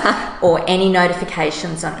notifications or any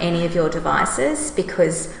notifications on any of your devices,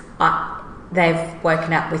 because they've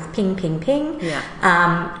woken up with ping, ping, ping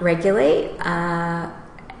regularly.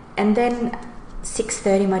 And then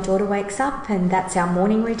 6:30 my daughter wakes up, and that's our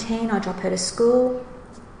morning routine. I drop her to school,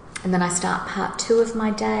 and then I start part 2 of my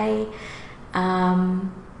day.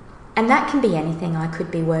 And that can be anything. I could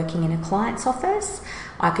be working in a client's office.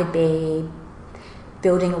 I could be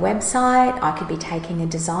building a website. I could be taking a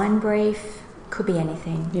design brief. Could be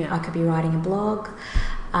anything. Yeah. I could be writing a blog.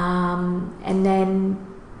 And then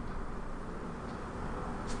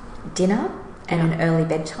dinner and an early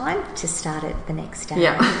bedtime to start it the next day.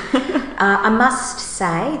 Yeah. I must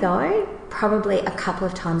say, though, probably a couple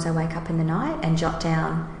of times I wake up in the night and jot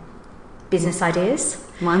down business ideas.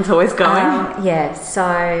 Mine's always going. So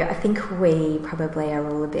I think we probably are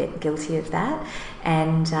all a bit guilty of that.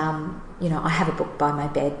 And, I have a book by my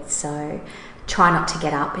bed, so try not to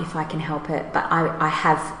get up if I can help it. But I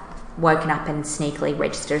have woken up and sneakily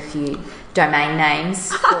registered a few domain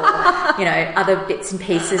names for, other bits and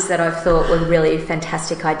pieces that I've thought were really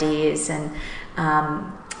fantastic ideas. And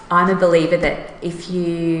I'm a believer that if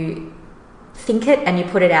you think it and you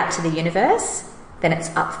put it out to the universe, then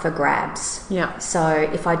it's up for grabs. Yeah. So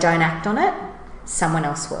if I don't act on it, someone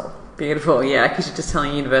else will. Beautiful, yeah, because you're just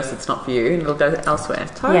telling the universe it's not for you and it'll go elsewhere.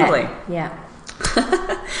 Totally. Yeah.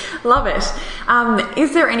 Love it.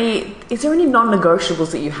 Is there any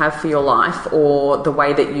non-negotiables that you have for your life, or the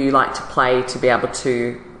way that you like to play to be able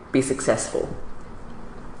to be successful?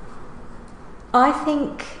 I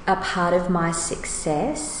think a part of my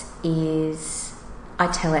success is I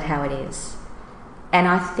tell it how it is. And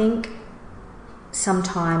I think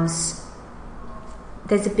sometimes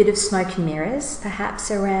there's a bit of smoke and mirrors perhaps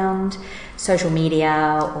around social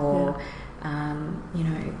media or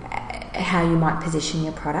how you might position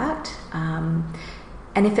your product, and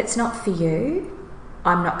if it's not for you,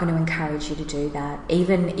 I'm not going to encourage you to do that,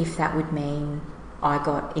 even if that would mean I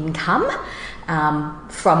got income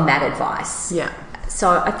from that advice. Yeah.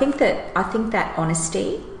 So I think that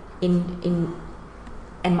honesty in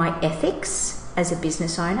and my ethics as a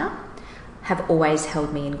business owner have always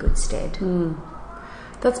held me in good stead.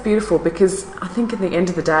 That's beautiful, because I think at the end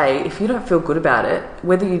of the day, if you don't feel good about it,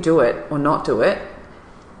 whether you do it or not do it,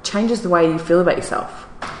 changes the way you feel about yourself.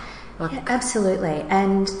 Yeah, absolutely.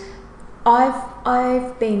 And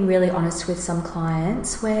I've been really honest with some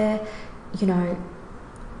clients where,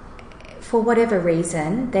 for whatever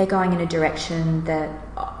reason, they're going in a direction that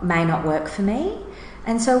may not work for me.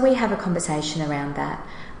 And so we have a conversation around that.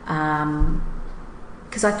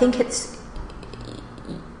 Because I think it's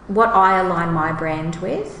what I align my brand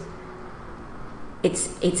with,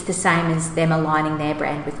 it's the same as them aligning their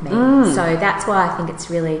brand with me. So that's why I think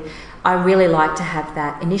I really like to have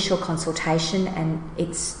that initial consultation, and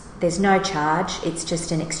there's no charge. It's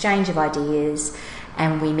just an exchange of ideas,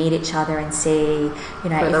 and we meet each other and see,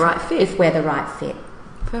 if we're the right fit.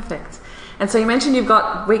 Perfect. And so you mentioned you've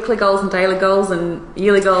got weekly goals and daily goals and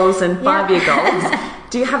yearly goals and 5-year goals.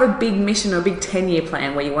 Do you have a big mission or a big 10-year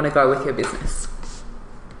plan where you want to go with your business?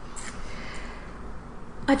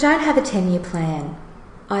 I don't have a 10-year plan.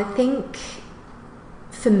 I think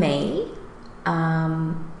for me,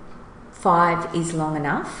 5 is long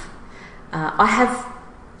enough. I have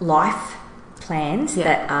life plans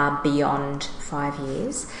that are beyond 5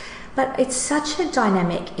 years, but it's such a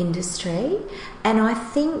dynamic industry, and I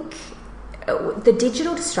think the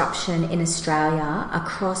digital disruption in Australia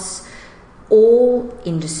across all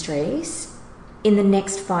industries in the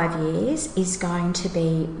next 5 years is going to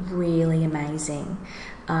be really amazing.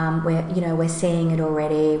 We're seeing it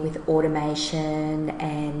already with automation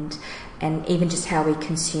and even just how we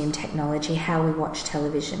consume technology, how we watch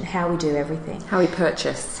television, how we do everything. How we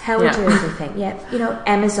purchase. How we do everything.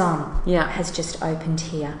 Amazon has just opened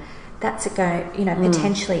here. That's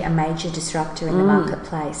potentially a major disruptor in the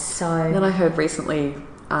marketplace. So then I heard recently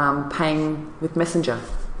paying with Messenger.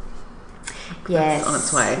 Yes, on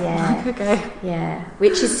its way. Yeah. Okay. Yeah,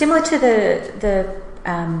 which is similar to the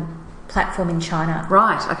platform in China.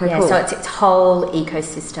 Right. Okay. Yeah, cool. so it's its whole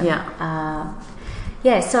ecosystem.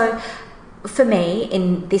 Yeah. So for me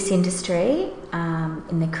in this industry,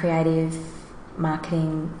 in the creative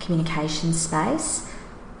marketing communication space,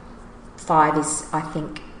 5 is, I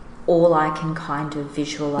think, all I can kind of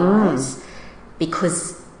visualise,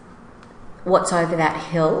 because what's over that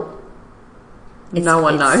hill, no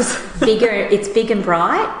one knows. It's big and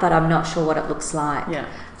bright, but I'm not sure what it looks like. Yeah.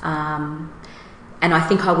 And I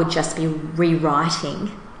think I would just be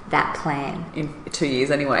rewriting that plan. In 2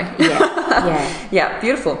 years anyway. Yeah. Yeah,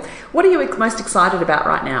 beautiful. What are you most excited about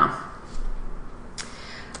right now?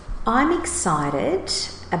 I'm excited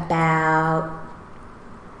about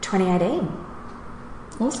 2018.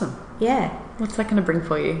 Awesome. Yeah. What's that going to bring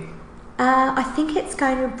for you? I think it's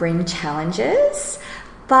going to bring challenges,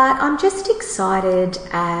 but I'm just excited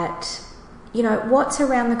at, what's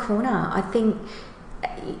around the corner. I think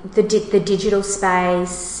the digital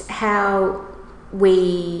space, how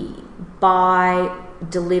we buy,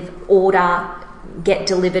 order, get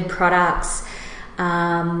delivered products.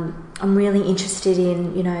 I'm really interested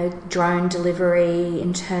in, drone delivery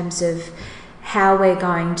in terms of how we're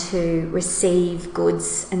going to receive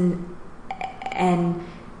goods and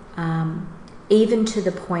even to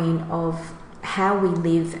the point of how we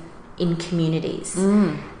live in communities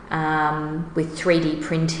with 3D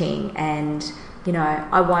printing. And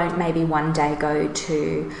I won't maybe one day go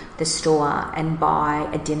to the store and buy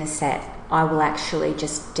a dinner set. I will actually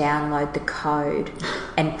just download the code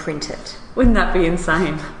and print it. Wouldn't that be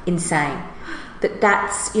insane? Insane. But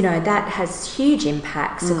that's, that has huge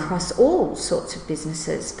impacts across all sorts of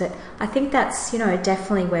businesses. But I think that's,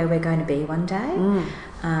 definitely where we're going to be one day.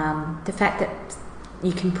 The fact that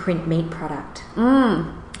you can print meat product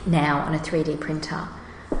now on a 3D printer.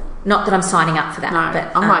 Not that I'm signing up for that. No,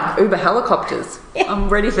 but I'm like Uber helicopters. Yeah, I'm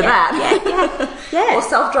ready for that. Yeah. Or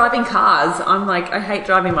self-driving cars. I'm like, I hate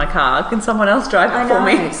driving my car. Can someone else drive it for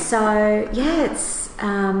me? So, it's...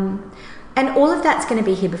 and all of that's going to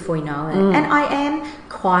be here before you know it. And I am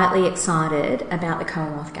quietly excited about the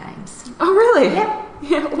Commonwealth Games. Oh, really?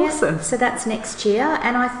 Yeah, awesome. So that's next year.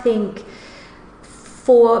 And I think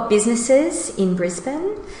for businesses in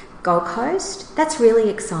Brisbane, Gold Coast, that's really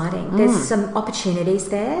exciting. There's some opportunities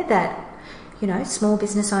there that, small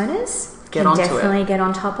business owners can definitely get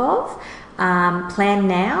on top of. Plan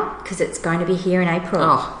now, because it's going to be here in April.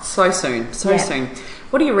 Oh, so soon. Soon.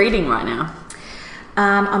 What are you reading right now?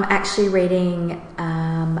 I'm actually reading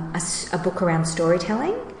a book around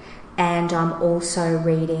storytelling, and I'm also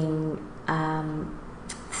reading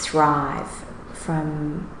Thrive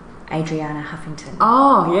from Adriana Huffington.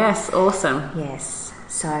 Oh, yes. Awesome. Yes.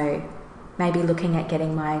 So maybe looking at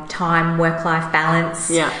getting my time, work-life balance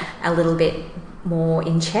a little bit more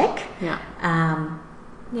in check. Yeah.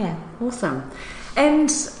 Awesome. And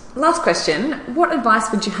last question, what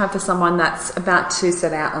advice would you have for someone that's about to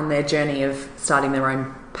set out on their journey of starting their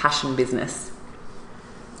own passion business?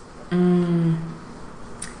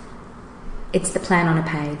 It's the plan on a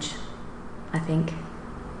page, I think.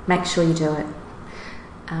 Make sure you do it.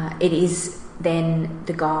 It is then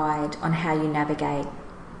the guide on how you navigate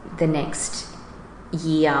the next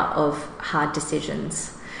year of hard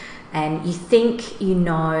decisions. And you think you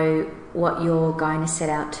know what you're going to set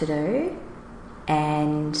out to do,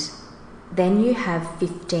 and then you have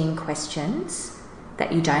 15 questions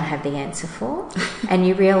that you don't have the answer for, and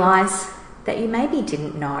you realise that you maybe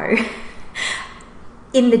didn't know.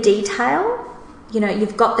 In the detail,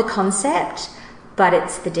 you've got the concept, but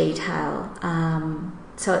it's the detail.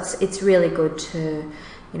 So it's really good to,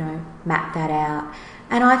 map that out.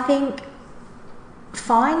 And I think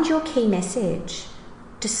find your key message.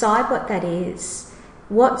 Decide what that is.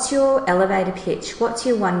 What's your elevator pitch? What's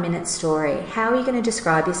your 1 minute story? How are you going to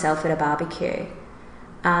describe yourself at a barbecue?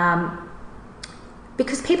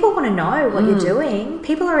 Because people want to know what you're doing.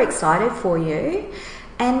 People are excited for you,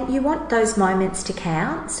 and you want those moments to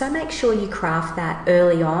count. So make sure you craft that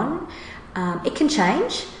early on. It can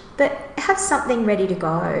change, but have something ready to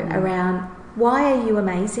go around why are you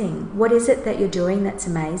amazing? What is it that you're doing that's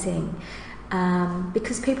amazing?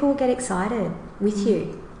 Because people will get excited with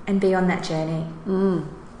you and be on that journey.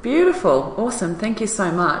 Beautiful. Awesome. Thank you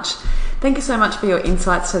so much. Thank you so much for your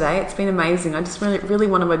insights today. It's been amazing. I just really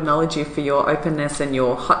want to acknowledge you for your openness and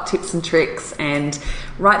your hot tips and tricks, and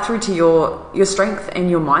right through to your strength and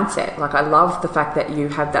your mindset. Like, I love the fact that you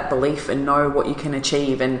have that belief and know what you can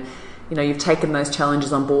achieve, and you've taken those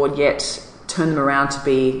challenges on board, yet turn them around to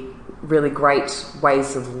be really great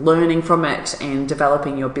ways of learning from it and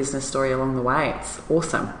developing your business story along the way. It's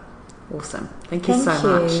awesome. Thank you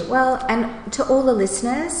so much. Well, and to all the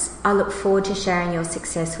listeners, I look forward to sharing your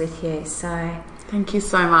success with you. So Thank you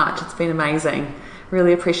so much. It's been amazing.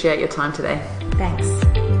 Really appreciate your time today. Thanks.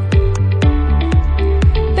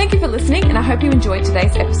 Thank you for listening, and I hope you enjoyed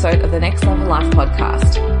today's episode of the Next Level Life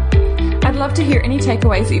podcast. I'd love to hear any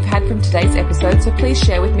takeaways that you've had from today's episode, so please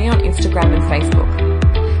share with me on Instagram and Facebook.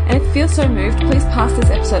 And if you feel so moved, please pass this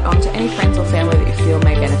episode on to any friends or family that you feel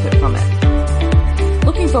may benefit from it.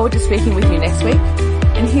 Looking forward to speaking with you next week,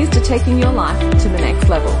 and here's to taking your life to the next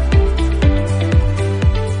level.